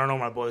gone. I don't know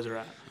where my boys are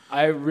at.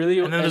 I really.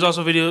 And then there's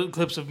also video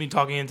clips of me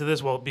talking into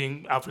this while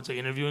being Alfred's like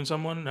interviewing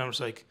someone and I'm just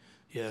like,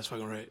 yeah, that's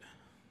fucking right.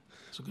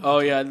 Oh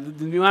yeah,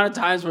 the amount of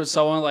times where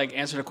someone like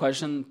answered a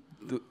question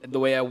the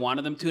way I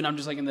wanted them to, and I'm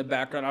just like in the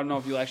background. I don't know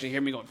if you'll actually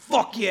hear me going,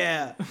 "Fuck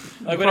yeah!"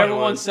 Like when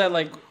everyone said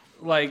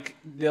like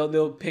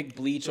they'll pick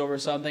Bleach over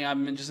something,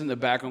 I'm just in the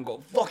background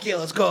go, "Fuck yeah,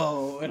 let's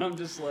go!" And I'm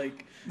just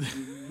like,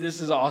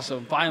 "This is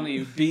awesome!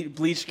 Finally,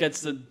 Bleach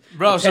gets the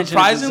Bro, attention it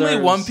surprisingly,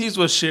 deserves." One Piece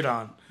was shit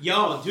on,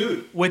 Yo,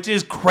 dude. which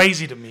is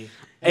crazy to me.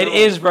 It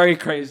is very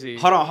crazy.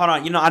 Hold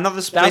on. You know, I know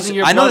this place. Thousand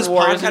Year I know Blood this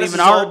War podcast isn't is even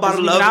all out- about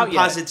isn't love even out and yet.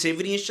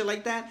 positivity and shit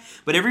like that.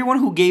 But everyone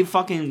who gave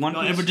fucking One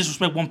Don't Piece ever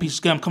disrespect One Piece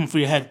again. I'm coming for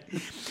your head.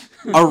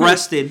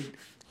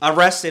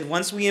 arrested.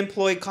 Once we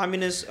employ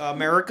communist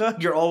America,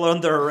 you're all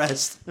under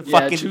arrest.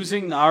 Yeah,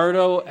 choosing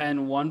Naruto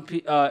and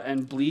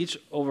and Bleach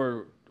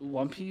over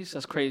One Piece,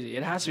 that's crazy.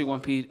 It has to be One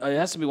Piece. It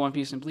has to be One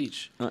Piece and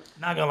Bleach. Not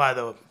gonna lie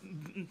though,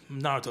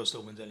 Naruto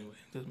still wins anyway.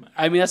 Doesn't matter.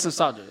 I mean, that's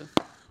nostalgia.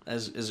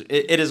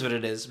 It is what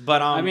it is.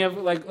 But I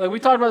mean, like we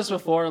talked about this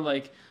before.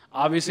 Like,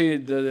 obviously,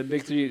 the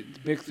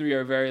big three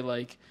are very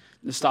like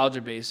nostalgia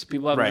based.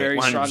 People have Right,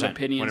 very strong 100%,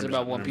 opinions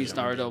about 100%, One Piece, 100%,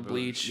 Naruto,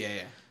 Bleach. yeah.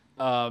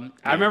 I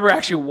remember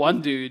actually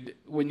one dude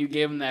when you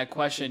gave him that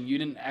question, you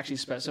didn't actually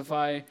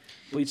specify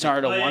Bleach,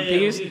 Naruto, One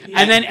Piece,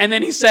 and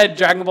then he said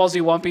Dragon Ball Z,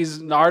 One Piece,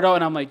 Naruto,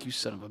 and I'm like, you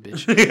son of a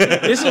bitch.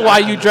 This is why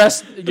you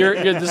dressed.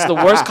 This is the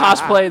worst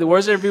cosplay, the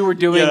worst interview we're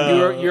doing.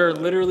 You're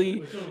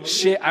literally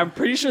shit. I'm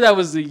pretty sure that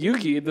was the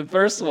Yugi, the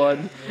first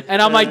one,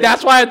 and I'm like,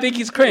 that's why I think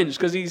he's cringe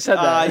because he said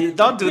that.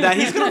 Don't do that.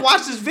 He's gonna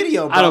watch this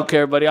video, bro. I don't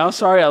care, buddy. I'm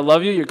sorry. I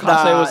love you. Your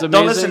cosplay was amazing.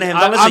 Don't listen to him.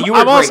 Don't listen. You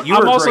were great. You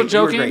were I'm also great.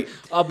 You were joking, great.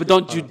 but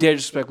don't you dare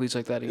disrespect Bleach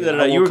like that.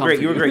 No, you were great.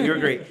 You were great. You were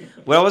great.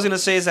 What I was gonna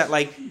say is that,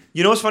 like,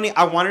 you know what's funny?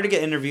 I wanted to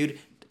get interviewed.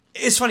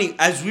 It's funny,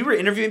 as we were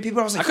interviewing people,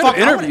 I was like, I could've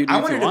 "Fuck, interviewed I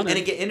you if you wanted to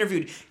wanted. get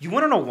interviewed." You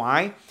want to know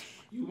why?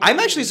 I'm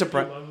actually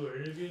surprised.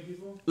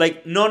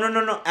 Like,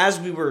 no. As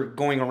we were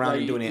going around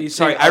and doing it,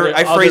 sorry,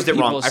 I phrased it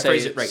wrong. I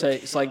phrased it right.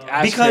 It's like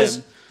ask Because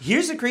him.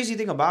 here's the crazy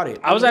thing about it.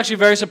 I was actually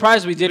very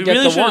surprised we did We get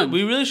really the one.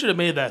 We really should have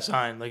made that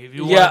sign. Like if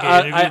you Yeah, want to get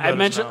interviewed, I let us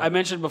mentioned know. I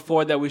mentioned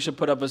before that we should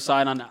put up a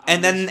sign on.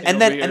 And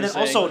then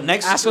also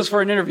next. ask us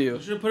for an interview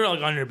You should put it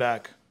like on your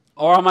back.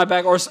 or on my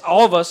back or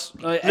all of us.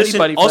 Listen,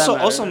 Anybody. For that matter.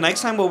 also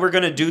next time what we're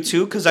gonna do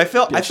too, because I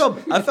felt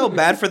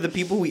bad for the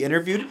people we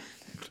interviewed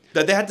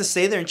that they had to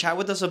stay there and chat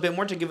with us a bit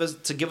more to give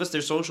us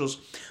their socials.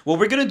 What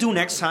we're gonna do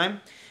next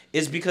time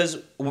is, because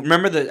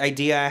remember the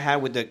idea I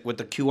had with the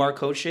QR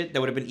code shit, that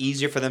would have been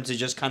easier for them to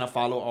just kind of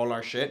follow all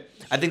our shit.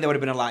 I think that would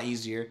have been a lot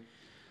easier.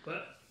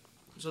 But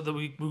so that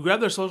we grab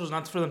their socials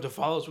not for them to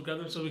follow us. We grab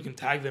them so we can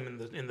tag them in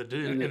the in thing. the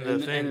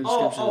description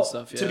and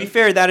stuff. Yeah. To be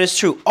fair, that is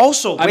true.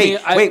 Also, wait.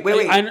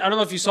 I don't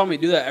know if you saw me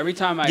do that. Every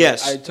time I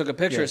took a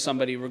picture of Yes.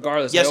 somebody,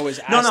 regardless, Yes. I always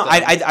asked No. them.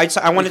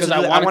 I wanted to Because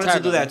do that. I wanted to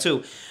tag do them. that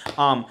too.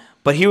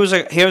 But here's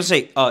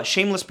a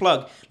shameless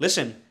plug.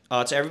 Listen,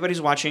 to everybody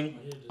who's watching,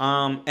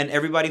 and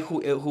everybody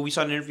who we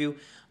saw in an interview,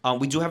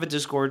 we do have a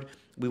Discord.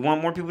 We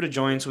want more people to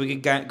join so we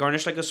can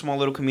garnish like a small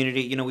little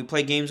community. You know, we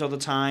play games all the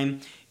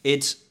time.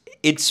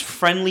 It's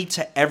friendly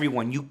to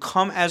everyone. You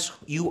come as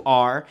you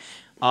are.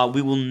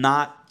 We will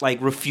not like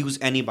refuse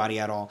anybody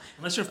at all.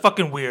 Unless you're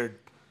fucking weird.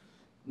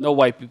 No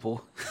white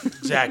people.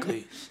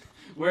 Exactly.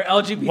 We're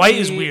LGBT. White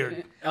is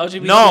weird.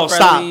 LGBT No,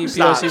 friendly,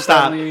 POC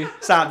friendly.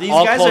 stop.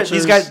 all cultures.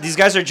 These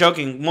guys are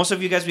joking. Most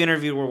of you guys we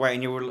interviewed were white,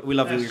 and we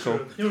love you. You're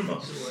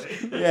cool.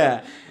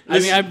 Yeah. I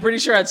mean, I'm pretty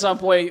sure at some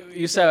point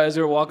you said as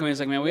we were walking, it's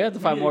like, man, we have to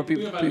find more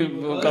people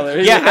of color.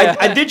 Yeah,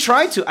 I did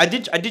try to. I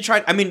did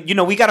try. I mean, you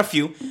know, we got a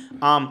few.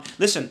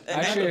 Listen.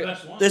 Actually,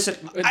 Listen.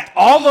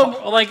 all of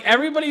them, like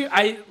everybody,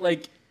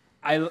 like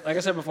I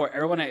said before,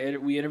 everyone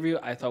we interview,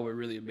 I thought were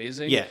really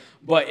amazing. Yeah.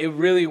 But it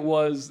really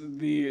was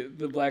the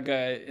black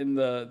guy in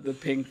the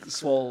pink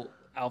swole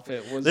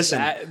outfit. Was Listen,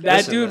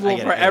 that dude I will get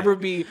it, forever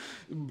be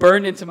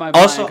burned into my mind.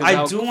 Also, 'cause I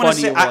how do want to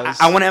funny say, it was.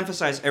 I want to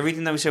emphasize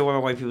everything that we say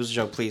about white people is a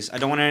joke, please. I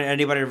don't want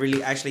anybody to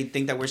really actually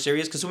think that we're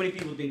serious, because so many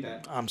people think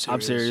that. I'm serious.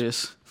 I'm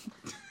serious.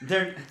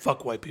 They're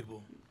Fuck white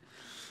people.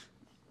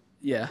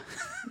 Yeah.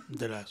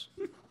 Deadass.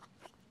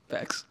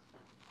 Facts.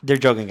 They're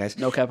joking, guys.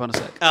 No cap on a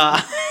sec.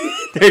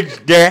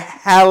 They're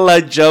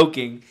hella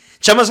joking.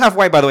 Chema's half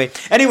white, by the way.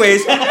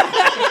 Anyways.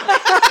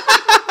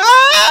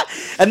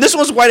 And this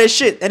one's white as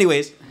shit.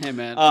 Anyways. Hey,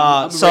 man.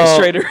 I'm a race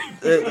trader.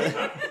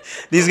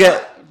 These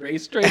guys.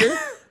 Race trader?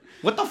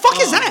 What the fuck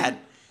is that?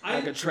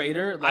 Like a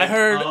trader? I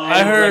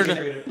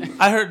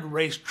heard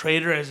race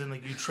trader as in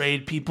like you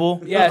trade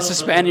people. Yeah, it's a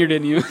Spaniard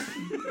in you.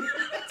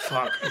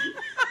 Fuck.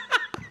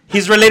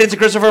 He's related to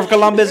Christopher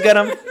Columbus. Get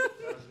him.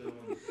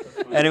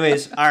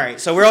 Anyways, all right.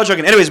 So we're all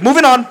joking. Anyways,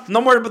 moving on.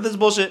 No more about this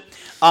bullshit.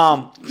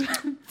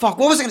 Fuck.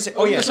 What was I gonna say?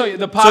 Oh yeah. So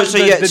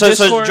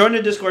so join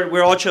the Discord.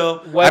 We're all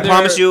chill. I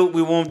promise you,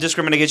 we won't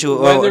discriminate against you.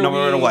 No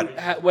matter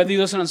what. Whether you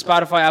listen on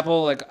Spotify,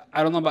 Apple, like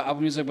I don't know about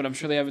Apple Music, but I'm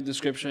sure they have a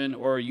description,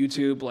 or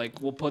YouTube.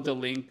 Like we'll put the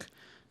link,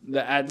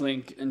 the add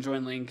link and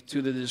join link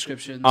to the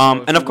description.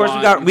 So and of course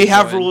we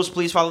have rules.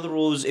 Please follow the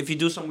rules. If you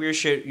do some weird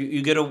shit,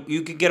 you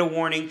could get a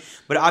warning.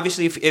 But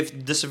obviously,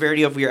 if the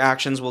severity of your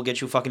actions will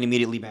get you fucking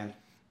immediately banned.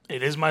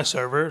 It is my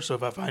server, so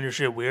if I find your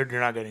shit weird, you're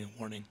not getting a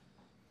warning.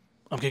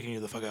 I'm kicking you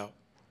the fuck out.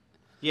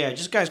 Yeah,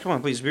 just guys, come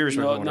on, please be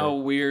respectful. No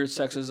weird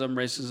sexism,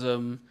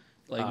 racism,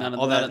 like none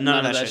of that shit.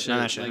 None of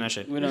that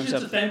shit. We don't If it's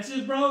accept.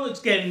 offensive, bro, it's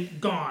getting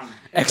gone.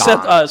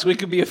 Except us, we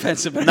could be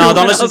offensive. but No,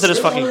 don't everyone listen else- to this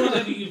fucking.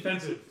 Don't be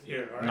offensive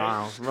here, all right?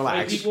 No, relax.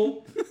 White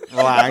people,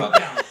 Relax. fuck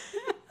down.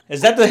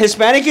 Is that the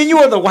Hispanic in you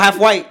or the half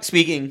white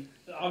speaking?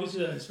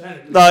 Obviously, the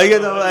Hispanic. No,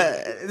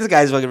 this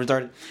guy's fucking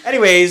retarded.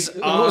 Anyways,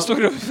 What's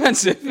looking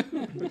offensive?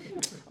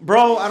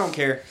 bro, I don't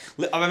care.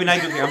 I mean, I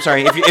do care. I'm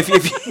sorry. If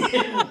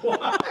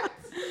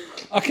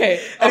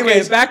Okay.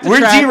 anyways, Back to we're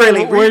track.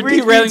 derailing. We're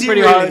derailing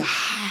pretty hard.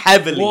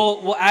 Heavily.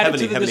 We'll add it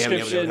to the Heavily.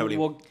 description.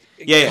 We'll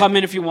Yeah. come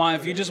in if you want.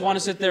 If you just want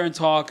to sit there and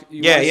talk,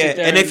 Yeah.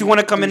 And if you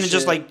want to come do in and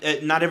just shit.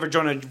 like not ever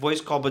join a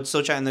voice call, but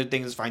still chat and the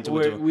thing is fine too.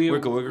 We're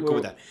cool. We're cool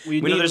with that. We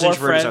know need there's more introverts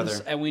friends, out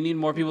there, and we need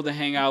more people to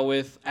hang out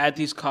with at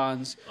these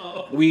cons.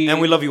 and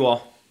we love you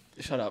all,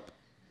 Shut up.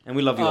 and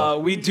we love you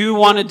all. We do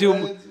want to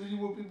do.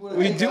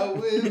 We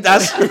do.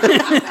 That's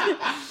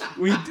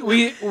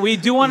We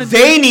do want to.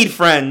 they need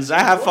friends. I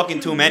have fucking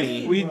too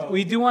many.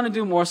 We do want to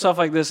do more stuff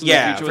like this in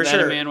Yeah, the future for with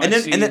sure. Anime And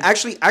NYC. then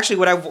actually,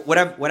 what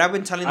I've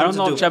been telling them I don't to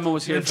know do. if Gemma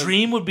was The here. For,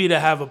 dream would be to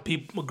have a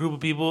group of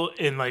people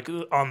in like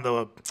on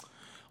the,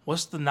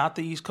 what's the not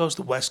the East Coast,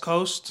 the West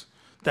Coast,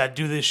 that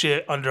do this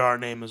shit under our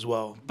name as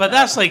well. But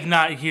that's like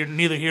not here,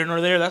 neither here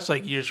nor there. That's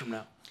like years from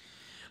now.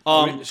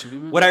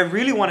 What I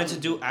really wanted to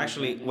do,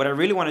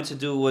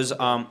 was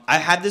I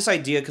had this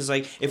idea because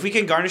like if we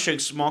can garnish a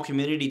small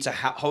community to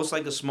host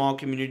like a small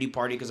community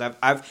party, because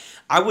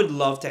I would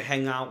love to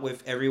hang out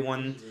with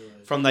everyone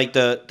from like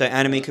the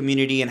anime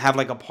community and have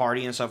like a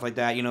party and stuff like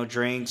that, you know,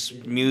 drinks,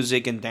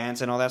 music and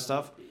dance and all that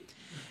stuff.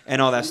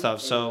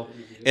 So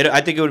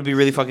I think it would be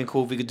really fucking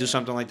cool if we could do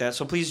something like that.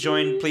 So please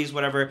join, please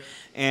whatever,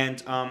 and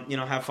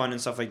have fun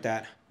and stuff like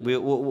that.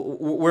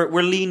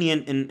 We're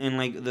lenient in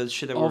like the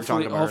shit that we were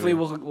talking about. Hopefully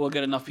earlier. we'll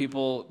get enough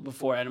people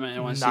before Anime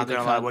NYC. Not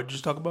gonna lie, what did you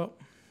just talk about?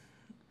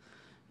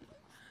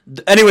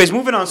 Anyways,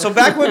 moving on. So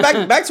back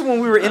to when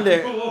we were in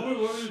there. What were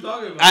you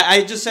talking about?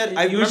 I just said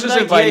I You remember was just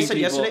that idea I inviting said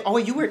people.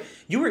 yesterday.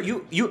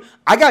 Oh, you.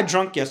 I got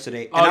drunk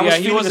yesterday, and I Oh was yeah,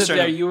 he feeling a wasn't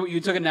there. certain You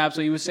took a nap,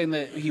 so he was saying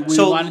that we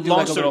So, wanted to do long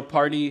like a story- little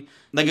party,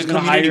 like He's a gonna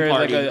community hire,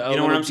 party. like, a you know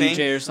little what I'm saying?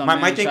 DJ or something.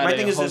 My and thing try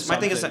to is host this. My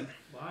thing is something.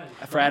 Why?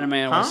 For Anime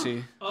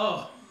NYC.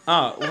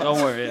 Oh,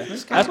 Don't worry. Yeah. I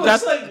was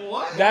That's like,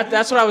 what?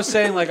 that's what I was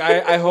saying. Like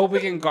I hope we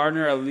can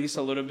garner at least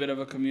a little bit of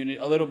a community,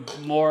 a little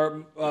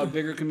more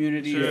bigger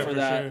community Sure, for for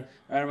that sure.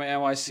 Anime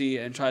NYC,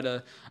 and try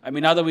to. I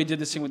mean, now that we did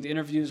this thing with the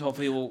interviews,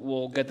 hopefully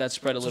we'll get that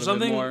spread a So little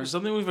bit more.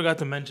 something we forgot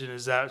to mention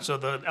is that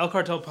the El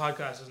Cartel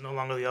podcast is no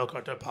longer the El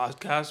Cartel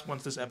podcast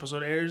once this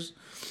episode airs,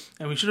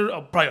 and we should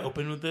have probably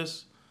opened with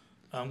this.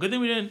 Good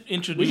thing we didn't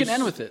introduce. We can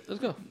end with it. Let's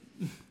go.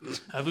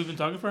 Have we been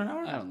talking for an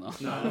hour? I don't know.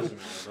 No, it doesn't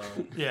matter,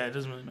 bro. Yeah, it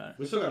doesn't really matter.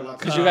 We still got a lot.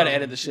 Because you got to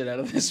edit the shit out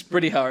of this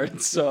pretty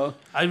hard. So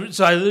I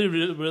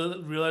literally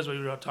realized what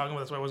you were talking about.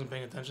 That's why I wasn't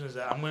paying attention. Is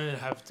that I'm going to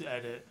have to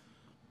edit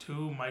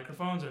 2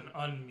 microphones and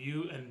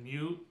unmute and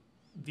mute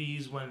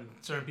these when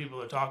certain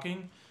people are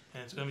talking,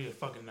 and it's going to be a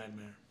fucking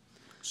nightmare.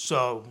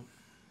 So,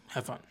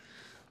 have fun.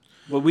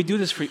 well, we do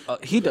this for.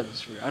 He does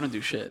this for. I don't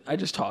do shit. I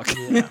just talk.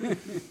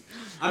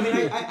 I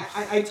mean,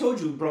 I told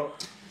you, bro.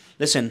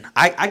 Listen,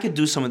 I could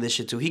do some of this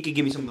shit too. He could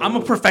give me some. I'm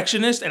a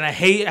perfectionist, and I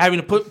hate having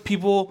to put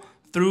people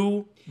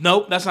through.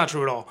 Nope, that's not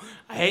true at all.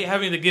 I hate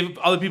having to give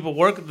other people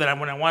work that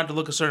when I want it to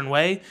look a certain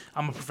way.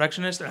 I'm a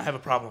perfectionist, and I have a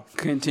problem.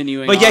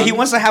 Continuing. But yeah, on, he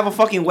wants to have a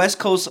fucking West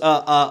Coast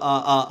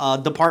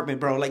department,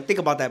 bro. Like, think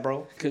about that,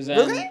 bro. Because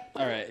Really?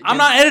 all right. I'm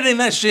not editing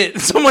that shit.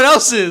 Someone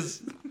else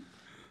is.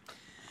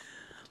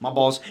 My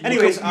balls.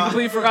 Anyways, You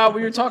completely forgot what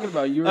you were talking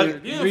about. You were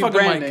yeah, fuck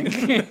the mic.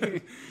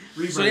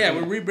 rebranding. So yeah,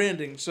 we're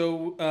rebranding.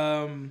 So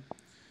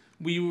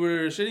we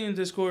were sitting in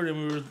Discord and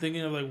we were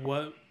thinking of like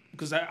what,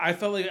 because I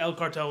felt like El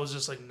Cartel was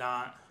just like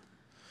not.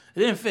 It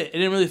didn't fit. It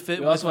didn't really fit.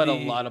 We with also had a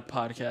the- lot of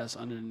podcasts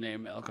under the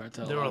name El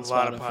Cartel. There were a on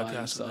lot of Spotify and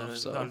podcasts stuff.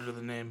 So under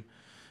the name,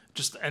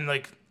 just and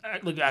like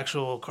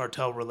actual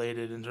cartel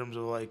related in terms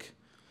of like,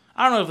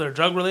 I don't know if they're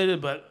drug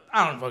related, but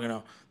I don't fucking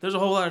know. There's a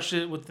whole lot of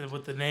shit with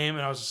the name,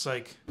 and I was just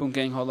like, Boom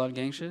Gang, whole lot of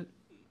gang shit.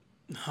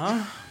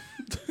 huh?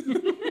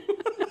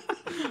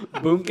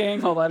 Boom Gang,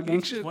 whole lot of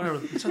gang shit.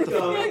 Whatever. Shut the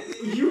fuck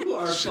up. You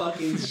are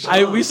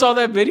fucking. We saw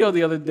that video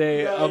the other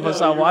day of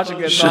us out watching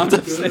it. So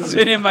it's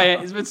been in my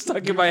head. It's been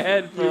stuck in my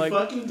head for like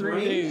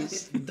 3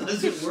 days.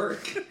 Doesn't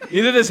work.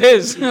 Neither does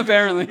his,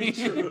 apparently.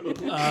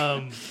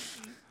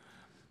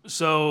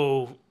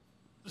 So,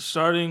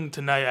 starting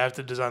tonight, I have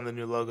to design the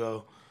new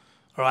logo,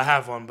 or I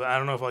have one, but I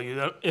don't know if I'll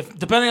use it. If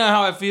depending on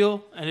how I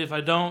feel, and if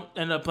I don't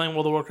end up playing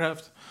World of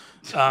Warcraft,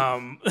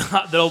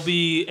 there'll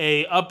be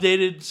a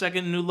updated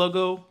second new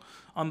logo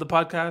on the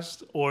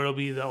podcast, or it'll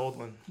be the old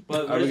one.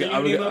 But Are we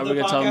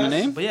gonna tell him the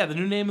name? But yeah, the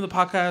new name of the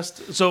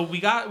podcast. So we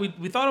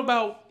thought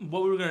about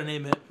what we were gonna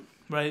name it,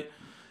 right?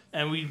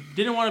 And we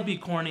didn't want to be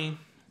corny.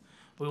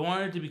 We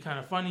wanted it to be kind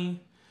of funny.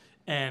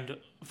 And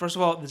first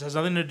of all, this has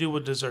nothing to do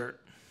with dessert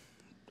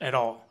at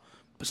all,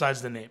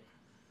 besides the name.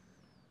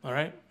 All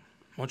right,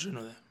 I want you to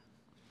know that.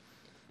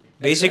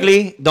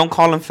 Basically, don't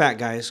call him fat,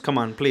 guys. Come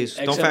on, please.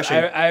 Don't fat Except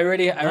shame. I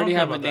already care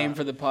have a about name that.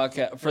 for the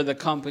podcast for the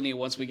company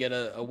once we get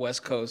a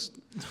West Coast.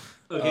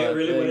 Okay,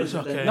 really? What is it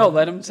Okay. then? No,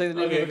 let him say the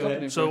name Okay, of the go ahead.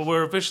 company. So first.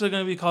 we're officially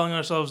going to be calling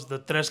ourselves the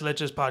Tres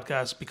Leches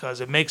Podcast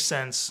because it makes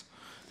sense.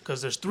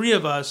 Because there's 3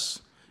 of us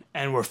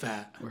and we're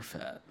fat. We're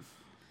fat.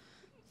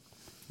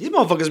 These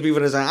motherfuckers be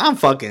with us. I'm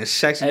fucking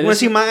sexy. And You want this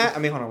to see is- my ass? I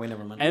mean, hold on. Wait,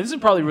 never mind. And this is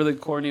probably really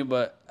corny,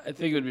 but I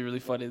think it would be really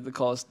funny to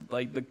call us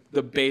like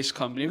the base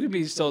company. It could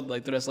be still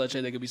like Tres Leche.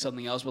 They could be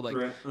something else, but like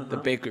Right, the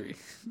bakery.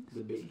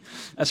 The bee.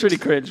 That's pretty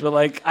cringe, but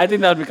like I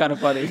think that would be kind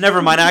of funny.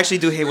 Never mind. I actually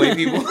do hate white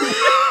people.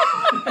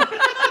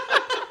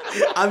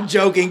 I'm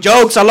joking.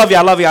 Jokes. I love you.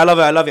 I love you. I love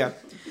you. I love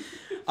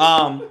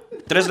you.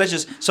 Tres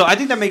leches. So I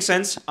think that makes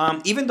sense.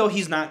 Even though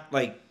he's not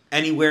like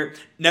anywhere.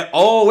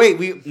 Oh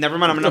wait. Never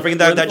mind. I'm not bringing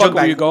Where that the fuck joke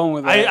were you back. going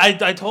with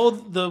that? I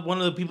told one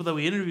of the people that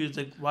we interviewed,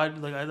 like, why,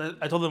 like,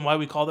 I told them why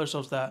we called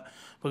ourselves that.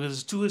 Because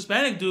it's 2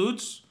 Hispanic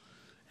dudes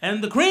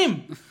and the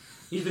cream.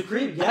 He's the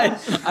cream,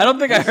 yes. I don't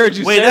think I heard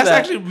you Wait, say that's that.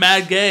 actually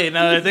mad gay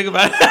now that I think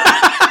about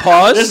it.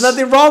 Pause. There's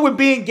nothing wrong with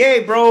being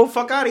gay, bro.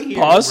 Fuck out of here.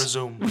 Pause.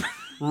 Resume.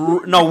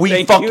 No, we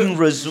Thank fucking you.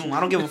 resume. I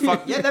don't give a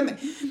fuck. Yeah,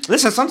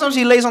 listen. Sometimes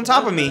he lays on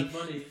top of me.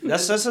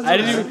 That's I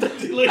didn't even.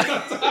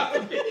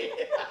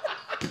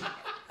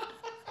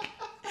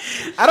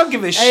 I don't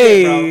give a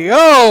shit, bro. Hey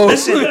yo.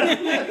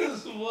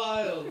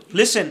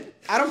 Listen,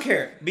 I don't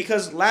care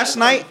because last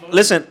night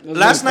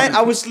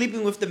I was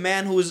sleeping with the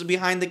man who was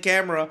behind the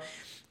camera,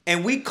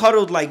 and we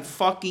cuddled like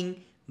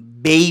fucking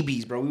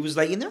babies, bro. We was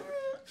like, you know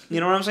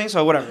what I'm saying?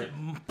 So whatever.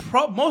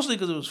 Mostly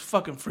because it was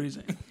fucking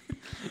freezing.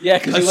 Yeah,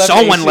 because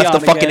Someone left the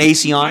fucking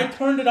AC I on.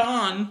 turned it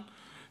on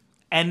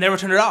and never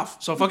turned it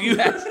off. So fuck you.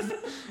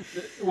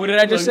 What did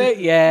I just say?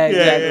 Yeah,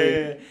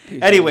 exactly. Piece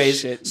of Anyways,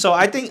 shit. so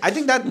I think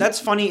that's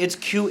funny. It's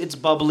cute. It's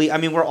bubbly. I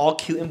mean, we're all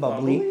cute and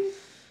bubbly.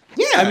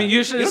 Yeah. I mean,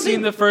 you should have don't seen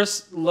think- the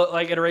first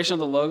iteration of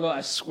the logo.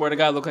 I swear to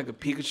God, it looked like a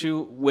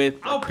Pikachu with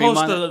I'll cream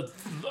post on it.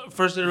 the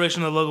first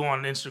iteration of the logo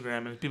on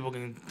Instagram and people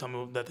can tell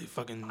me that they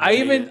fucking.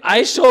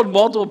 I showed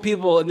multiple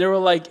people and they were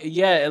like,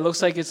 "Yeah, it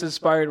looks like it's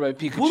inspired by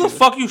Pikachu." Who the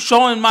fuck you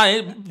showing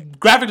my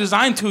graphic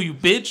design to, you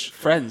bitch?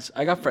 Friends.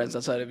 I got friends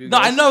outside of you. No,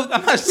 Guys. I know.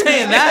 I'm not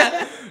saying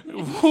that.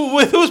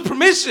 With whose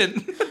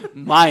permission?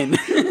 Mine.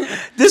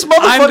 This motherfucker.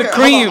 I'm the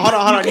cream. Hold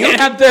on. You can't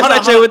have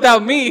that shit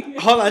without me.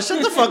 Hold on,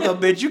 shut the fuck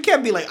up, bitch. You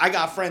can't be like, I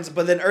got friends,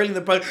 but then early in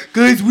the podcast,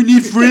 guys, we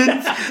need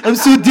friends. I'm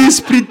so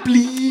desperate,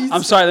 please.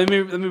 I'm sorry. Let me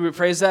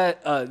rephrase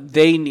that.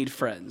 They need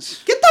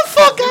friends. Get the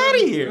fuck out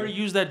of You here. already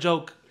used that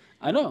joke,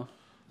 I know.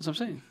 That's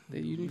what I'm saying. They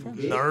need friends.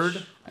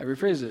 nerd. I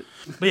rephrased it.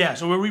 But yeah,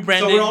 so we're rebranding.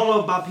 So we're all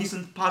about peace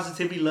and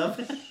positivity, love.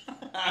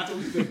 After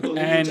we've been bullying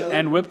And each other.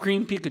 and whipped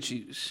cream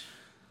Pikachu's.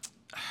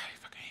 I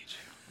fucking hate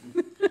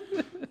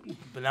you.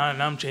 But now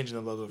I'm changing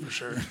the logo for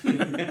sure.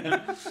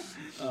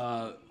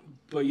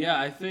 But yeah,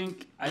 I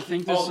think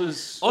this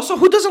is Also,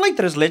 who doesn't like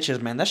tres leches,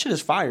 man? That shit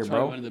is fire, probably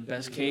one bro. of the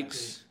best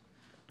cakes.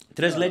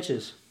 Tres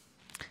leches.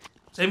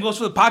 Same goes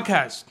for the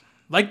podcast.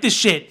 Like this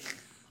shit.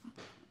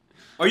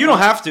 Or you don't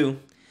have to.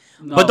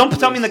 No, But don't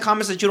tell me in please. the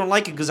comments that you don't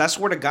like it, because I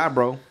swear to God,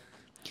 bro.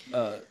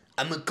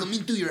 I'm gonna come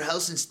into your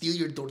house and steal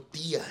your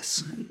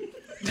tortillas.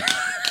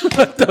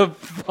 What the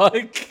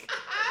fuck?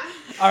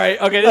 All right,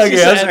 okay.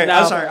 This is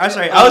I'm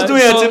sorry. I was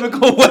doing so- a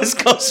typical West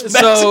Coast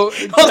so-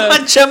 Mexican. Hold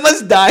on,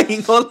 Chema's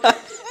dying. Hold on.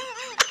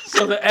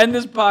 So to end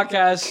this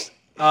podcast,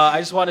 I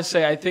just want to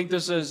say I think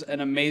this is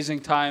an amazing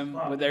time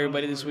with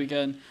everybody this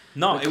weekend.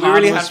 No, The we con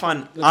really was- had fun.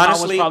 The con was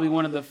Honestly, probably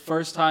one of the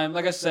first time,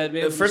 like I said,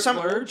 being able first to time-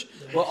 splurge,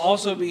 but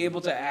also be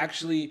able to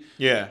actually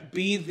yeah.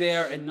 be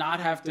there and not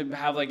have to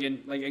have like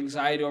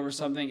anxiety over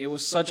something. It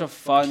was such a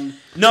fun.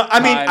 No, I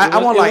mean, time. I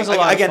won't It lie. was a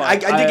lot of Again, fun.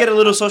 I did get a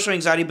little social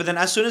anxiety, but then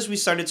as soon as we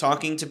started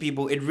talking to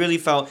people, it really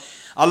felt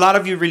A lot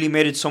of you really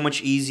made it so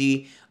much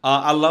easy.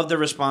 I love the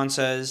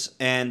responses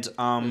and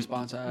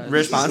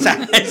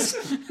responses.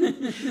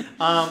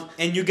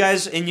 And you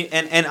guys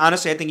and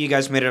honestly, I think you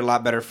guys made it a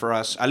lot better for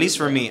us. At least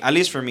for me.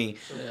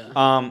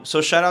 Yeah.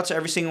 So shout out to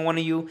every single one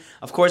of you.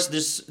 Of course,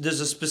 there's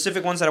a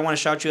specific ones that I want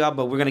to shout you out,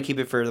 but we're gonna keep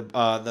it for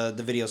the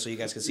video so you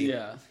guys can see.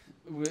 Yeah.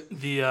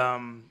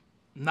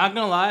 Not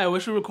gonna lie, I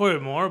wish we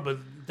recorded more, but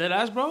dead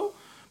ass, bro.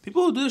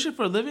 People who do this shit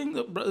for a living,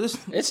 bro,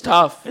 It's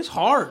tough. it's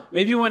hard.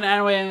 Maybe when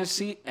anime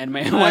NYC.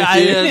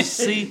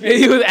 INC.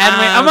 Maybe with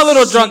anime. I'm a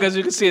little drunk, as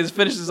you can see. His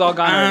finish is all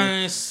gone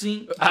already.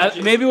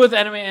 Maybe with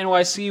anime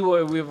NYC,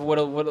 we would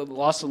have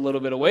lost a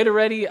little bit of weight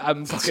already.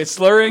 I'm fucking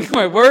slurring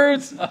my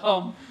words.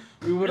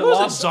 We would have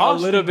lost a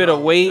little bit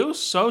of weight. It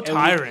was so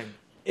tiring.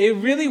 It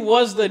really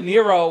was the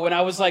Nero when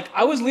I was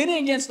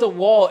leaning against the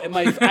wall and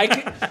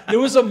there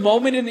was a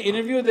moment in the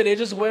interview that it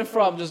just went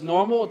from just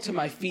normal to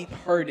my feet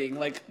hurting,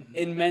 like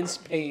immense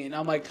pain.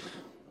 I'm like,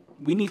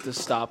 we need to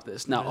stop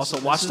this now.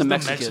 Also, watch the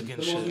Mexican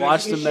shit.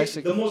 Watch the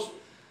Mexican. The most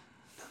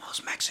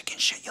Mexican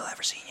shit you'll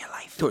ever see in your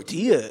life.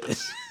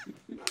 Tortillas.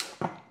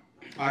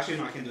 Actually,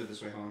 no, I can't do it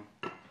this way. Hold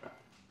on.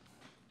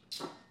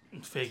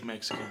 Fake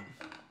Mexican.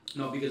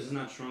 No, because it's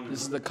not strong.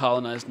 This is the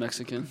colonized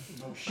Mexican.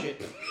 Oh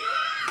shit.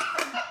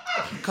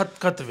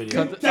 Cut the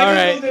video. All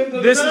right,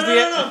 this is the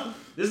end.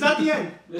 This is not the end.